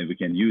 And we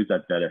can use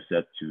that data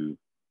set to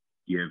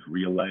give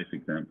real life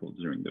examples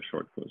during the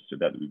short course. So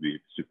that would be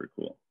super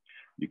cool.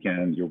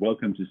 You're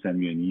welcome to send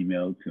me an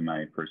email to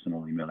my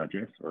personal email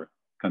address, or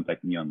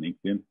contact me on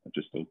LinkedIn. I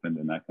just opened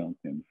an account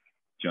and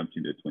jumped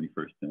into the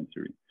 21st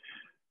century.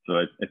 So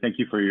I thank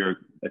you for your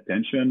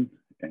attention.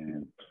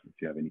 And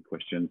if you have any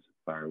questions,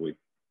 fire away.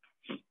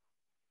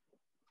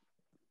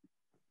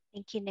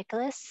 Thank you,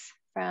 Nicolas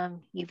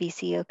from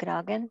UBC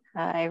Okanagan.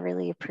 I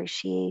really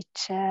appreciate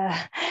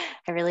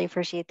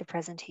the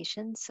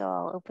presentation. So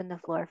I'll open the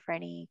floor for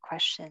any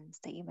questions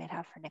that you might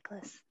have for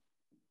Nicolas.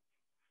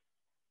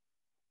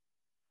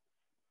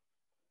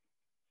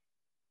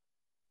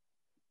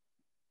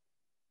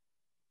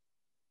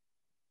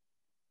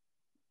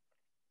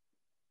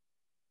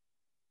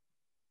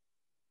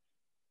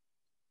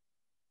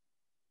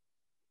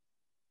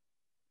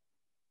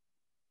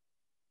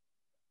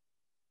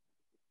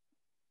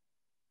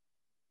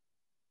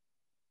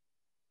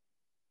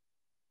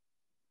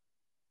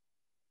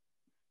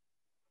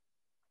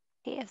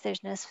 Okay, if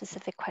there's no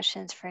specific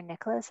questions for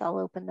Nicolas, I'll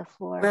open the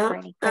floor for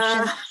any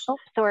questions. Oh,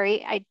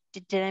 sorry,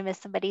 did I miss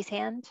somebody's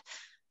hand?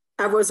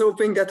 I was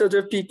hoping that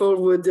other people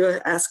would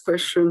ask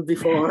questions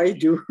before I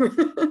do. All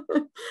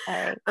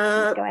right,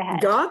 go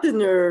ahead.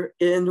 Gardner,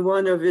 in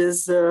one of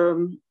his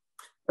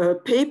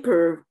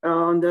paper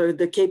on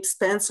the Cape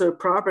Spencer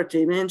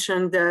property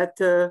mentioned that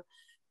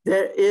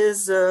there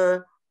is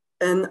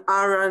an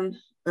iron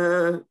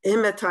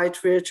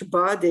hematite-rich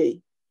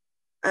body.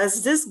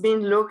 Has this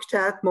been looked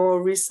at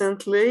more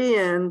recently,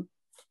 and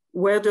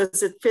where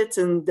does it fit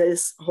in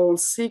this whole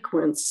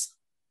sequence?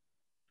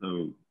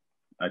 So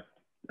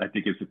I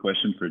think it's a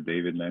question for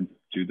David Land's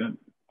student.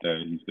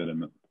 He's got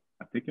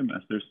I think a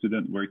master's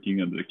student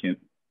working on the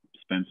Cape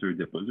Spencer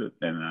deposit,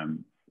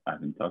 and I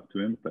haven't talked to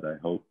him, but I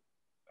hope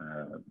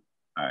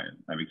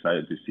I'm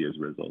excited to see his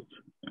results.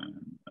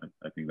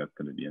 I think that's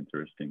going to be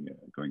interesting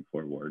going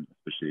forward,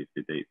 especially if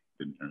they date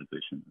the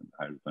mineralization and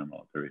hydrothermal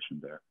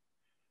alteration there.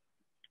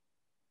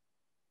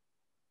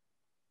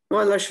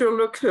 Well, I sure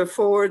look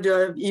forward.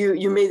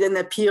 You made an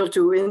appeal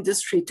to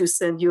industry to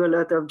send you a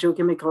lot of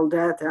geochemical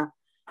data.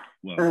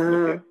 Well,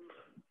 okay.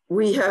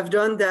 We have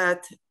done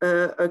that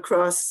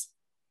across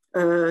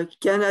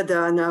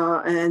Canada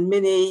now, and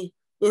many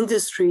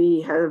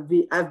industry have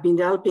been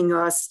helping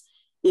us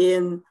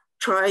in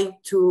trying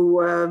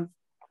to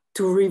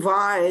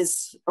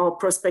revise our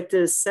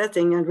prospective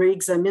setting and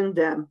re-examine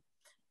them.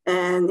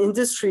 And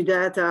industry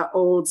data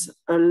holds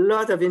a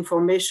lot of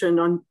information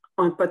on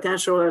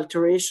potential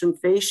alteration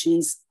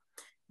facies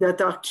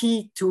that are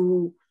key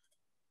to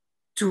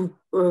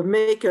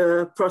make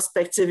a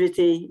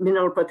prospectivity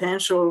mineral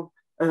potential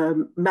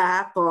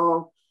map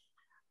or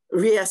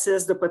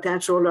reassess the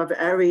potential of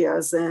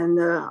areas. And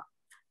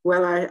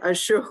well, I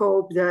sure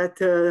hope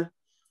that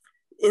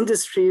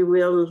industry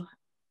will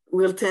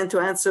tend to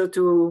answer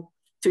to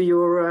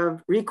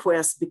your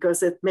request,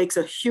 because it makes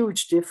a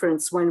huge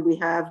difference when we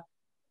have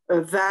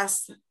a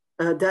vast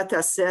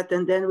data set,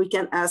 and then we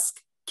can ask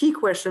key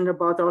question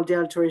about all the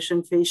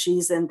alteration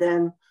facies, and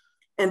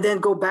then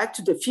go back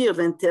to the field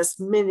and test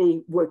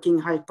many working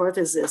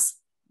hypotheses.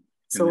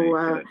 So,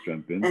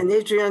 and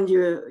Adrian,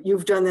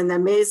 you've done an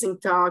amazing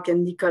talk,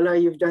 and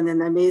Nicolas, you've done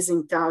an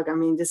amazing talk. I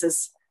mean, this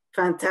is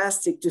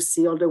fantastic to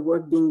see all the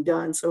work being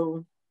done.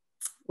 So,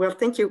 well,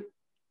 thank you.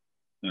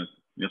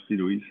 Merci,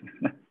 Louise.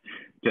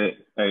 Okay,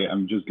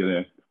 I'm just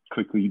gonna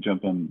quickly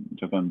jump on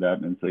that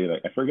and say,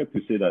 like, I forgot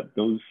to say that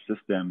those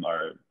systems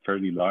are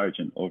fairly large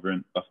and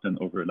often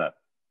overlap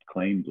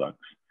claim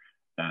blocks.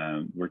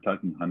 We're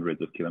talking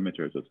hundreds of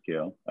kilometers of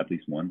scale, at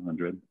least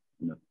 100.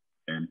 You know,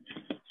 and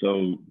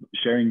so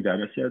sharing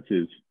data sets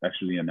is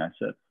actually an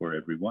asset for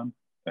everyone.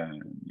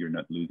 You're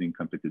not losing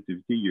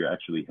competitivity. You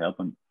actually help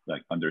them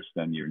like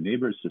understand your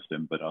neighbor's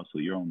system, but also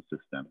your own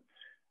system.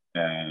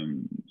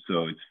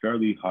 So it's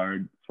fairly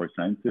hard for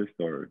scientists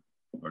or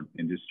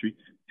industry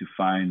to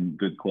find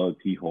good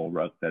quality whole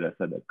rock data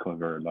sets that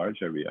cover a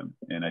large area.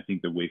 And I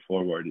think the way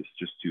forward is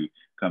just to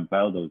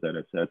compile those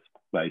data sets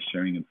by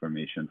sharing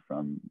information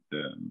from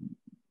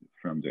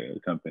the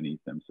companies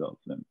themselves.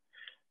 And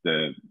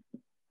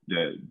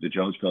the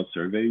geological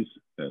surveys,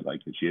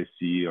 like the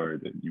GSC or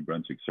the New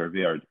Brunswick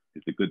survey,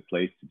 is a good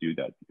place to do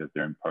that because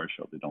they're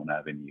impartial. They don't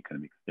have any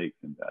economic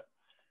stakes in that.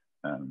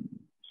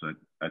 So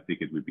I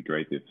think it would be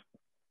great if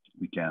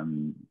we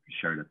can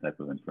share that type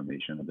of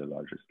information at a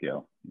larger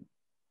scale.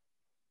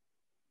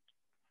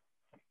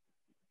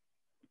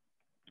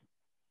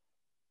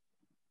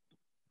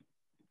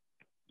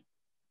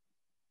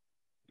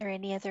 Are there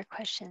any other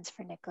questions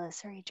for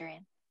Nicolas or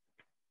Adrian?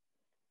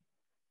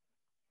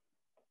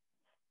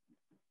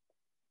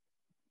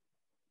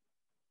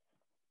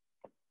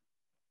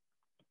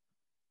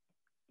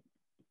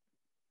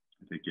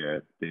 I think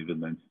David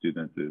Lynn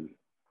student is.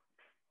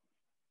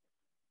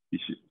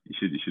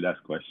 You should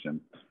ask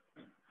questions.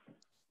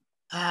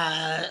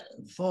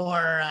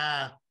 For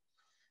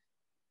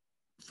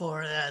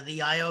the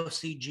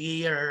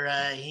IOCG or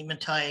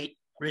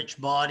hematite-rich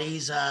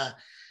bodies,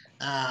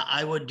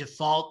 I would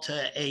default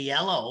to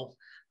Aiello,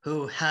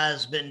 who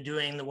has been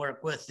doing the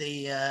work with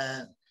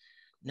the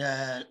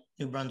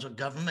New Brunswick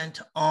government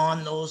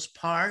on those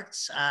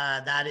parts.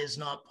 That is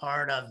not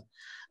part of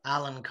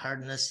Alan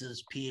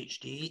Cardenas's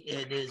PhD.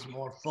 It is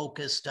more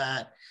focused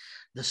at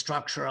the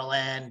structural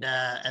and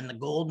the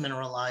gold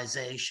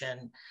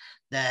mineralization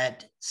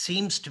that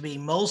seems to be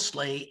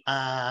mostly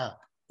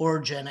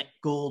orogenic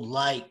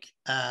gold-like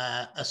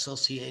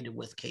associated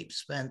with Cape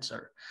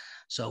Spencer.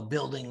 So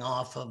building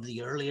off of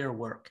the earlier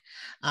work.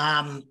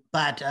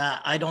 But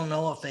I don't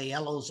know if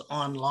Aiello's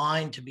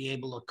online to be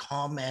able to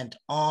comment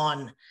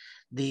on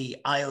the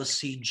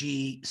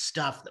IOCG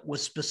stuff that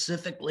was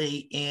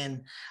specifically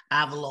in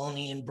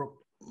Avalonian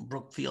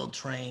Brookfield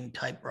terrain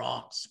type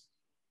rocks.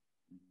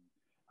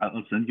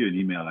 I'll send you an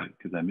email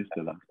because I missed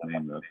the last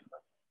name of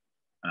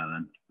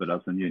Alan, but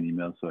I'll send you an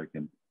email so I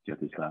can get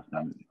his last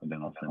name, and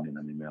then I'll send in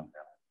an email.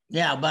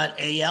 Yeah, but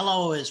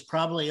Aiello is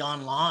probably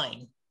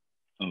online.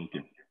 Oh,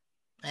 okay.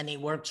 And he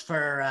works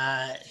for,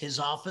 his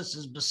office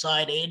is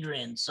beside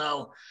Adrian.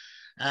 So,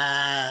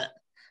 I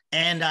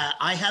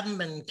haven't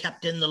been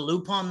kept in the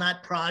loop on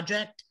that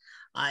project.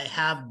 I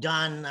have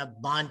done a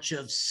bunch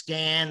of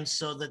scans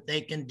so that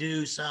they can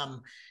do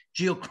some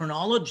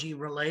geochronology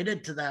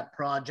related to that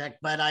project,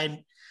 but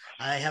I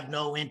have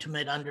no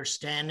intimate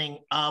understanding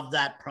of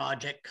that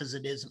project because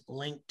it isn't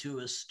linked to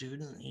a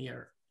student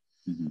here.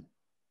 Mm-hmm.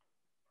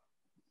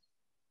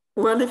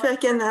 Well, if I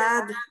can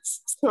add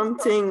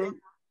something,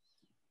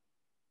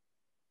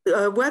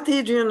 what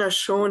Adrian has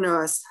shown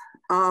us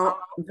are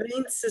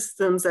vein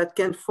systems that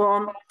can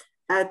form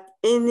at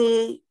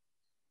any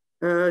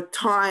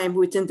time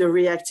within the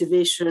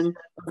reactivation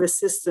of the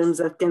systems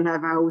that can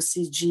have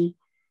IOCG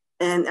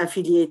and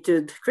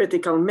affiliated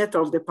critical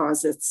metal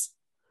deposits.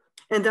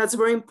 And that's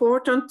very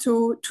important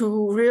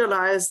to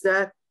realize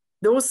that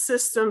those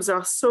systems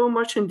are so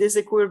much in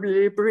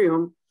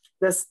disequilibrium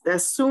that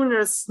as soon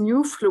as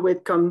new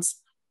fluid comes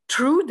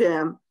through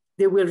them,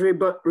 they will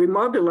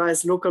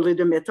remobilize locally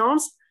the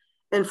metals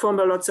and form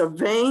a lot of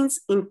veins,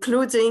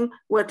 including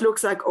what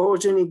looks like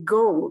orogenic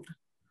gold.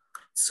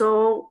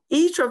 So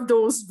each of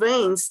those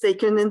veins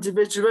taken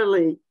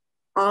individually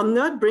are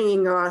not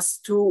bringing us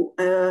to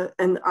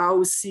an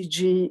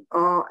IOCG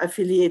or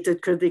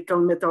affiliated critical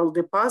metal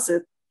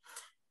deposit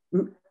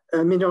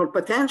mineral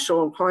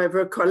potential.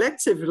 However,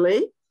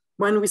 collectively,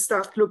 when we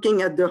start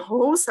looking at the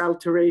host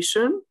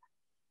alteration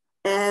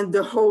and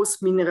the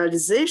host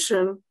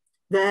mineralization,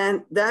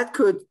 then that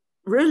could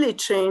really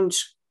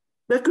change.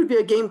 That could be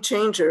a game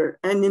changer.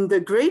 And in the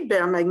Great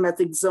Bear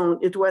Magmatic Zone,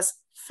 it was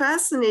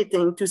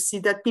fascinating to see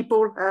that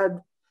people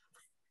had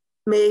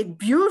made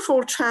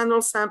beautiful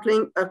channel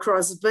sampling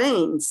across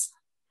veins.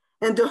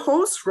 And the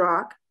host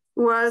rock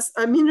was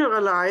a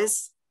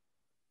mineralized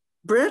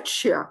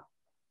breccia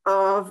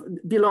of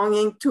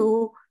belonging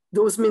to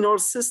those mineral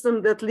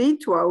systems that lead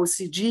to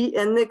IOCG.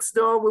 And next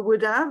door, we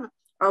would have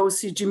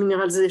IOCG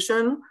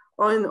mineralization,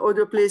 or in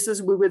other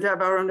places, we would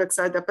have iron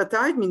oxide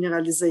apatite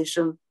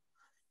mineralization.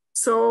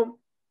 So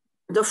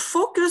the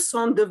focus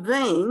on the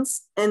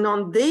veins and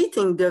on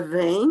dating the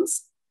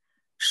veins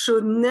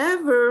should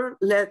never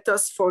let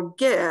us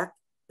forget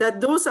that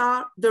those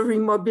are the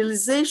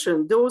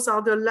remobilization, those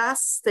are the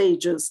last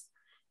stages.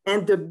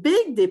 And the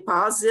big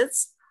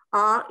deposits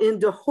are in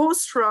the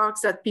host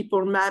rocks that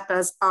people map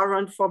as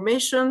iron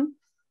formation,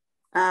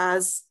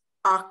 as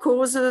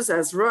arcoses,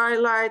 as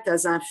rhyolite,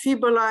 as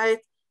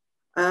amphibolite,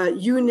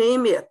 you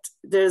name it.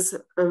 There's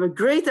a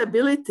great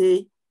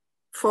ability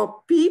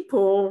for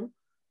people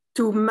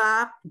to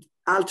map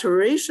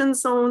alteration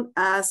zone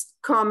as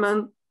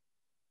common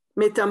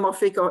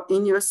metamorphic or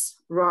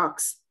igneous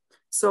rocks.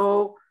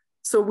 So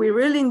we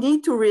really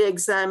need to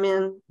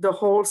re-examine the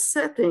whole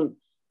setting,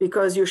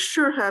 because you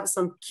sure have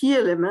some key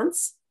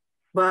elements,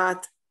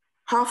 but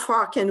how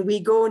far can we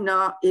go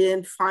now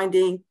in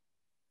finding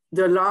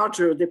the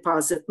larger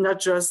deposit, not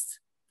just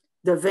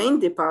the vein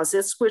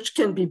deposits, which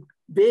can be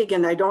big,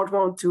 and I don't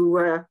want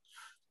to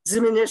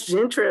diminish the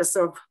interest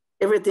of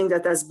everything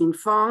that has been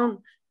found,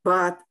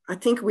 but I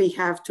think we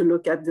have to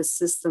look at the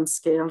system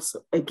scales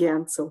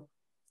again. So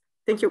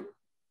thank you.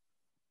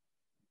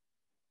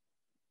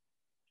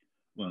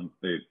 Well,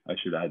 I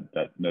should add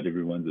that not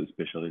everyone's a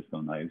specialist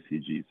on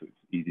IOCG, so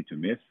it's easy to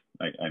miss.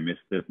 I missed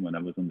it when I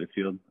was on the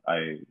field.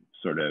 I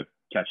sort of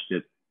catched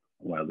it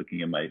while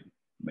looking at my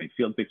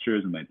field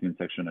pictures and my thin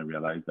section. I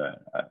realized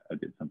that I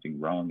did something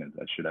wrong and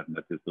I should have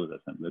noticed those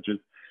assemblages.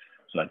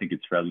 So I think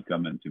it's fairly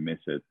common to miss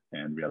it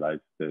and realize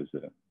there's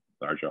a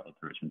larger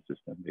alteration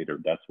system later.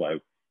 That's why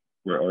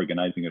we're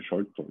organizing a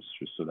short course,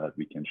 just so that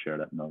we can share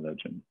that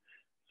knowledge, and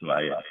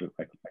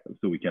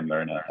so we can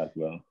learn as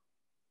well.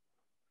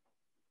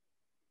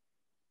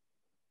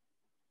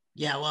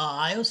 Yeah, well,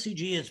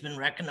 IOCG has been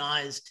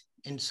recognized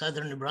in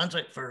southern New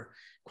Brunswick for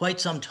quite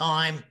some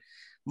time.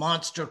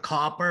 Monster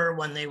Copper,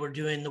 when they were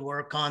doing the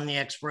work on the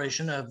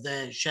exploration of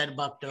the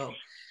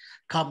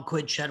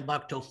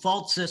Cobequid-Chedabucto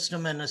fault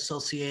system and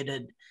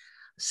associated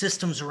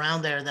systems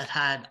around there that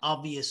had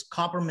obvious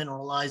copper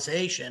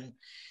mineralization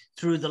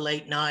through the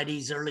late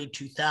 90s, early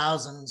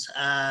 2000s.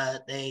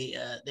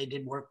 They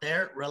did work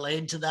there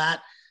related to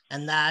that,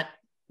 and that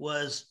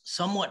was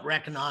somewhat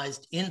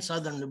recognized in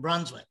southern New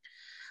Brunswick.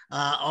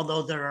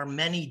 Although there are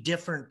many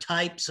different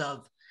types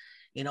of,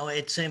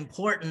 it's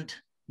important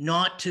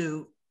not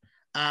to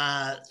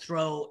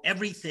throw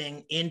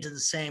everything into the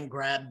same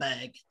grab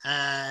bag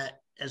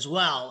as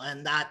well.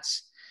 And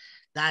that's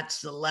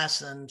the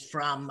lesson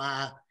from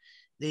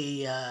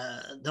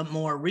the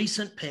more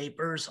recent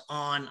papers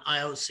on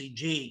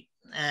IOCG.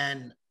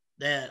 And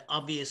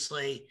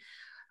obviously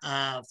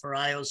for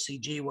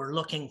IOCG, we're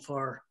looking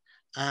for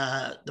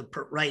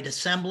the right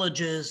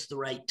assemblages, the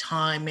right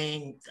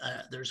timing.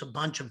 There's a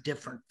bunch of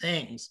different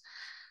things.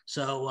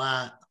 So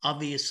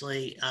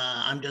obviously,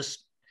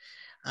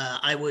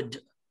 I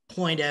would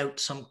point out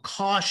some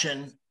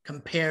caution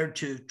compared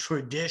to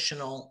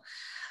traditional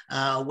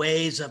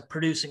ways of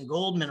producing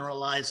gold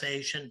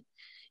mineralization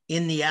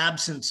in the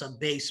absence of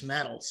base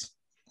metals,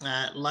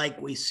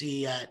 like we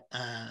see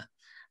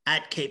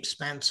at Cape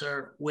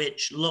Spencer,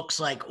 which looks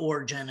like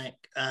orogenic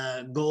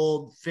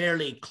gold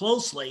fairly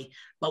closely,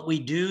 but we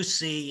do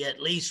see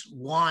at least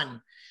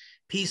one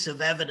piece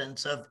of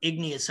evidence of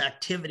igneous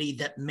activity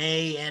that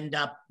may end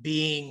up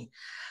being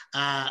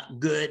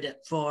good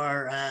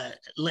for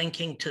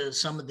linking to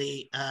some of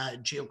the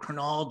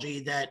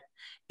geochronology that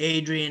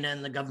Adrian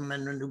and the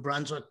government of New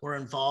Brunswick were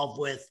involved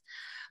with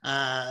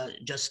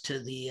just to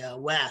the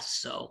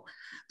west. So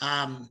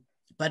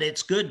But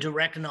it's good to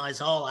recognize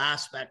all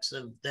aspects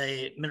of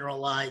the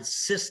mineralized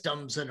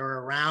systems that are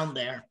around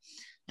there.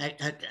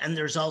 And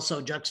there's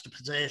also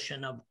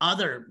juxtaposition of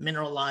other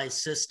mineralized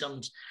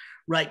systems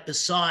right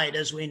beside.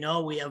 As we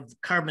know, we have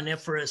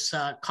Carboniferous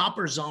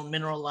copper zone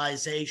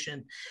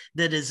mineralization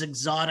that is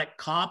exotic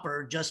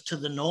copper just to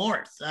the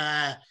north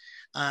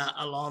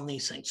along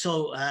these things.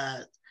 So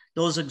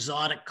those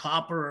exotic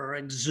copper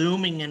are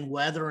exhuming and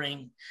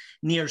weathering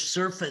near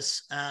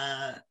surface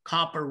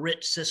copper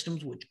rich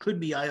systems, which could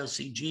be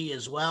IOCG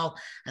as well,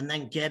 and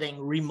then getting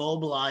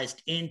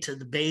remobilized into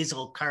the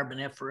basal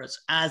Carboniferous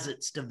as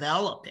it's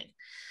developing.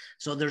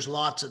 So there's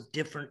lots of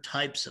different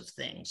types of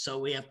things. So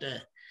we have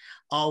to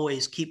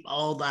always keep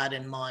all that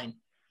in mind.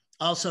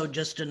 Also,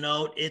 just a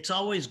note, it's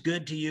always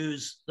good to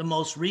use the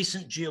most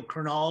recent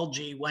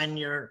geochronology when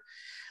you're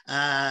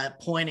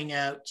pointing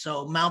out.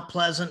 So Mount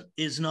Pleasant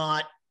is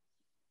not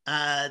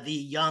the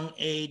young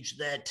age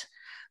that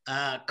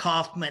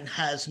Kaufman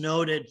has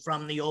noted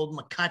from the old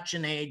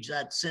McCutcheon age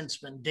that's since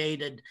been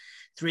dated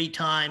 3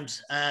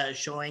 times,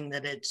 showing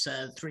that it's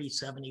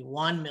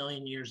 371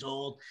 million years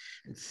old,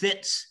 and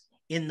fits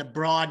in the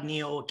broad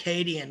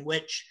Neo-Akkadian,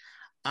 which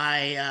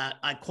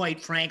I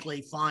quite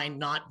frankly find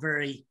not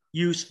very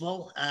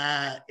useful.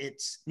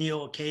 It's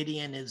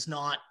Neo-Akkadian is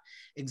not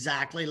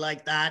exactly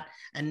like that,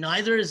 and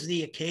neither is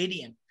the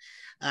Akkadian.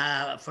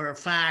 For a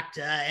fact,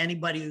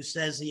 anybody who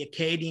says the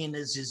Akkadian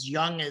is as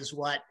young as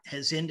what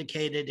has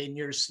indicated in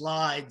your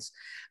slides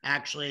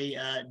actually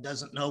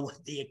doesn't know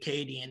what the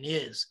Akkadian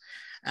is.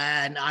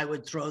 And I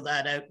would throw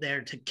that out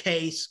there to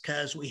case,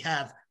 because we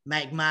have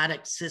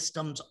magmatic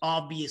systems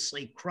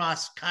obviously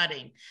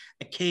cross-cutting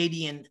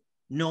Akkadian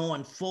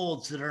known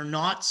folds that are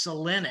not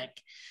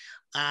selenic,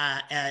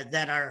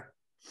 that are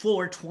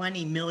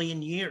 420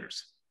 million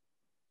years.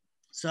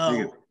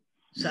 So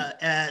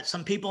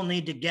some people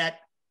need to get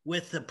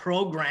with the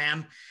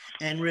program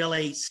and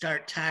really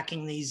start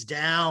tacking these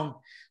down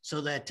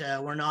so that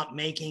we're not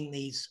making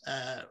these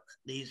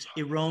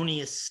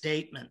erroneous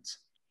statements.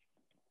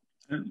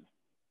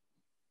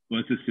 Well,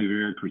 it's a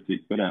severe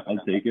critique, but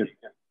I'll take it.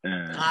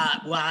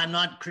 Well, I'm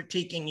not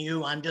critiquing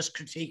you. I'm just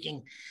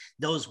critiquing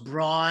those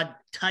broad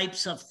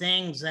types of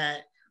things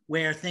that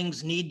where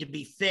things need to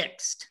be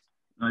fixed.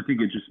 I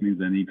think it just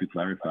means I need to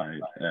clarify.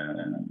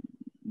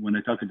 When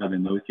I talk about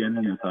Enochian,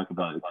 I talk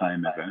about a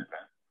time event.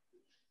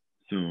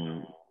 So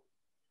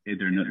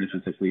they're not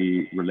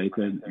necessarily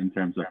related in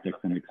terms of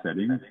tectonic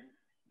settings.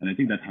 And I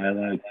think that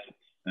highlights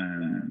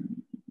the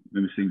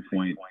missing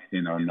point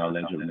in our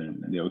knowledge of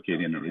the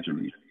Akkadian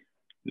origin.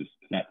 Is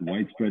that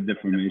widespread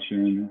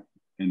deformation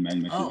in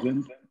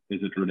magmatism,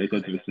 is it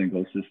related to a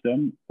single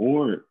system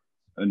or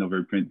an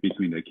overprint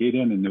between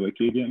Akkadian and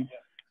Neo-Akkadian?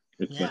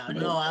 Yeah,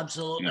 no,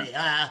 absolutely.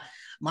 Yeah.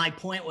 My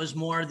point was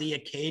more the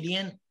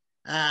Akkadian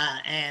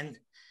and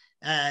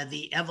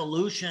the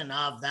evolution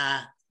of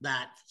that.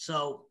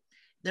 So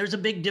there's a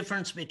big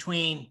difference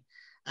between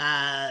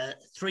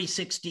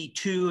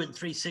 362 and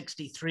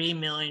 363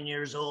 million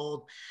years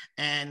old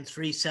and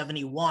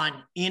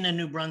 371 in a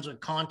New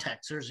Brunswick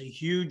context. There's a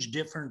huge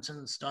difference in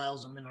the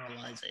styles of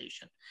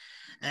mineralization.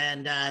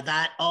 And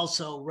that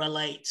also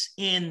relates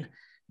in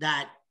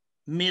that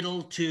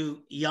middle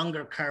to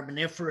younger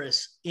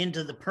Carboniferous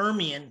into the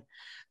Permian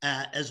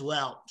as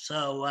well.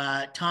 So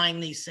tying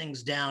these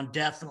things down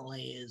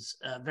definitely is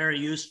very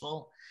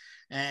useful,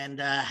 and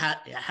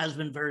has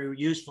been very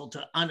useful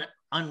to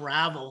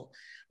unravel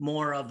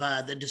more of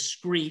the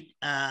discrete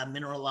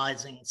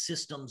mineralizing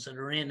systems that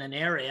are in an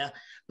area,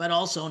 but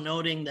also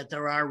noting that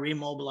there are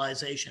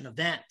remobilization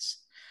events.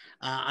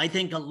 I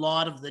think a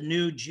lot of the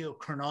new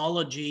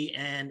geochronology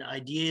and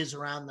ideas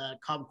around the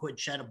Cobequid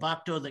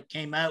Chedabucto that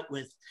came out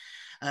with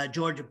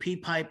Georgia P.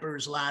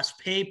 Piper's last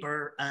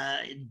paper,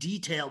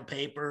 detailed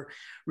paper,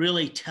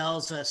 really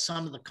tells us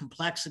some of the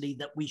complexity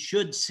that we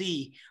should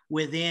see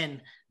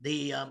within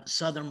the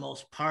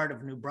southernmost part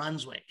of New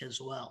Brunswick as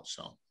well.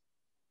 So,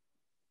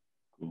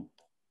 cool.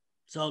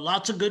 So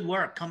lots of good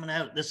work coming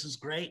out. This is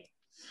great.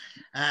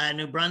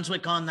 New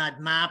Brunswick on that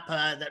map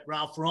that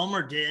Ralph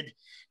Romer did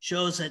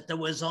shows that there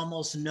was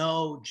almost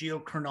no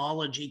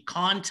geochronology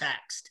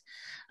context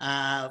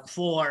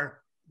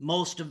for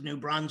most of New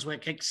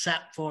Brunswick,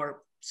 except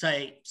for,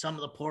 say, some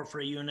of the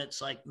porphyry units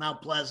like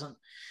Mount Pleasant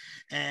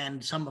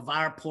and some of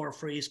our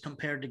porphyries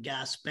compared to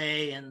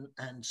Gaspé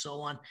and so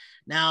on.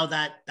 Now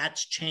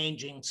that's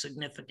changing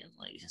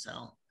significantly.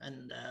 So,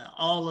 and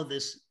all of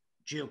this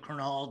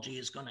geochronology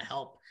is going to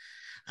help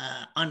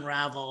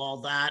unravel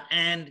all that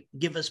and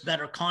give us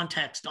better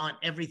context on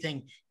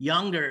everything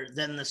younger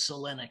than the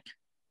Selenic.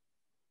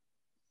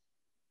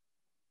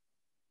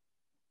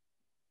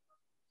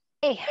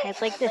 Hey, I'd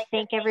like to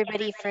thank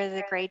everybody for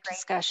the great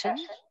discussion.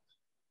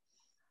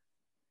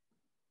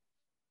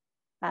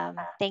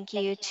 Thank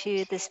you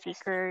to the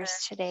speakers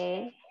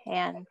today,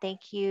 and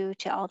thank you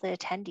to all the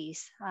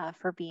attendees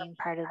for being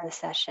part of the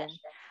session.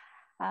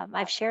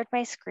 I've shared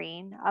my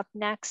screen. Up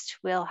next,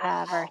 we'll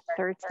have our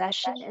third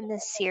session in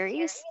this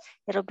series.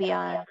 It'll be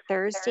on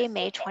Thursday,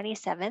 May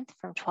 27th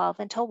from 12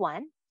 until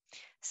 1.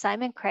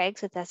 Simon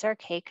Craigs with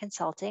SRK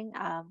Consulting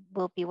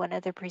will be one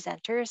of the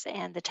presenters,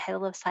 and the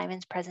title of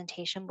Simon's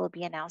presentation will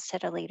be announced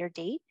at a later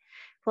date.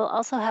 We'll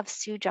also have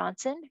Sue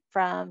Johnson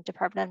from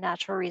Department of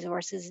Natural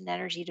Resources and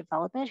Energy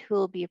Development, who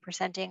will be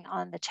presenting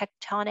on the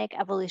tectonic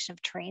evolution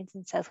of terrains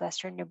in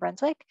southwestern New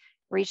Brunswick,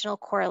 regional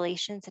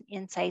correlations and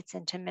insights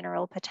into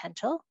mineral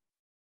potential.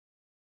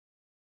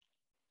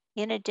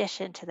 In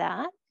addition to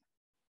that,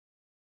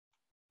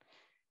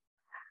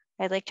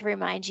 I'd like to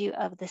remind you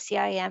of the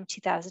CIM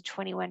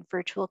 2021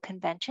 virtual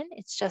convention.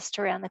 It's just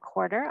around the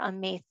corner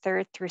on May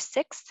 3rd through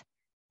 6th,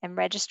 and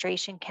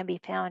registration can be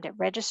found at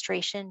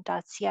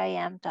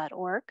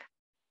registration.cim.org.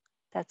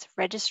 That's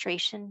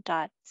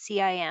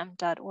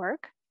registration.cim.org.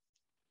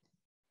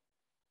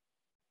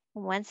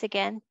 Once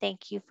again,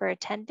 thank you for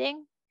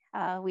attending.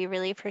 We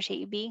really appreciate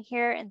you being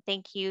here, and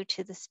thank you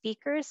to the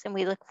speakers. And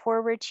we look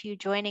forward to you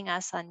joining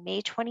us on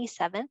May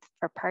 27th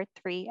for part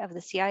 3 of the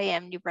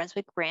CIM New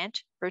Brunswick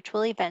Branch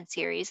virtual event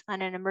series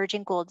on an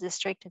emerging gold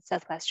district in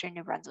southwestern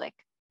New Brunswick.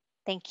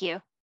 Thank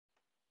you.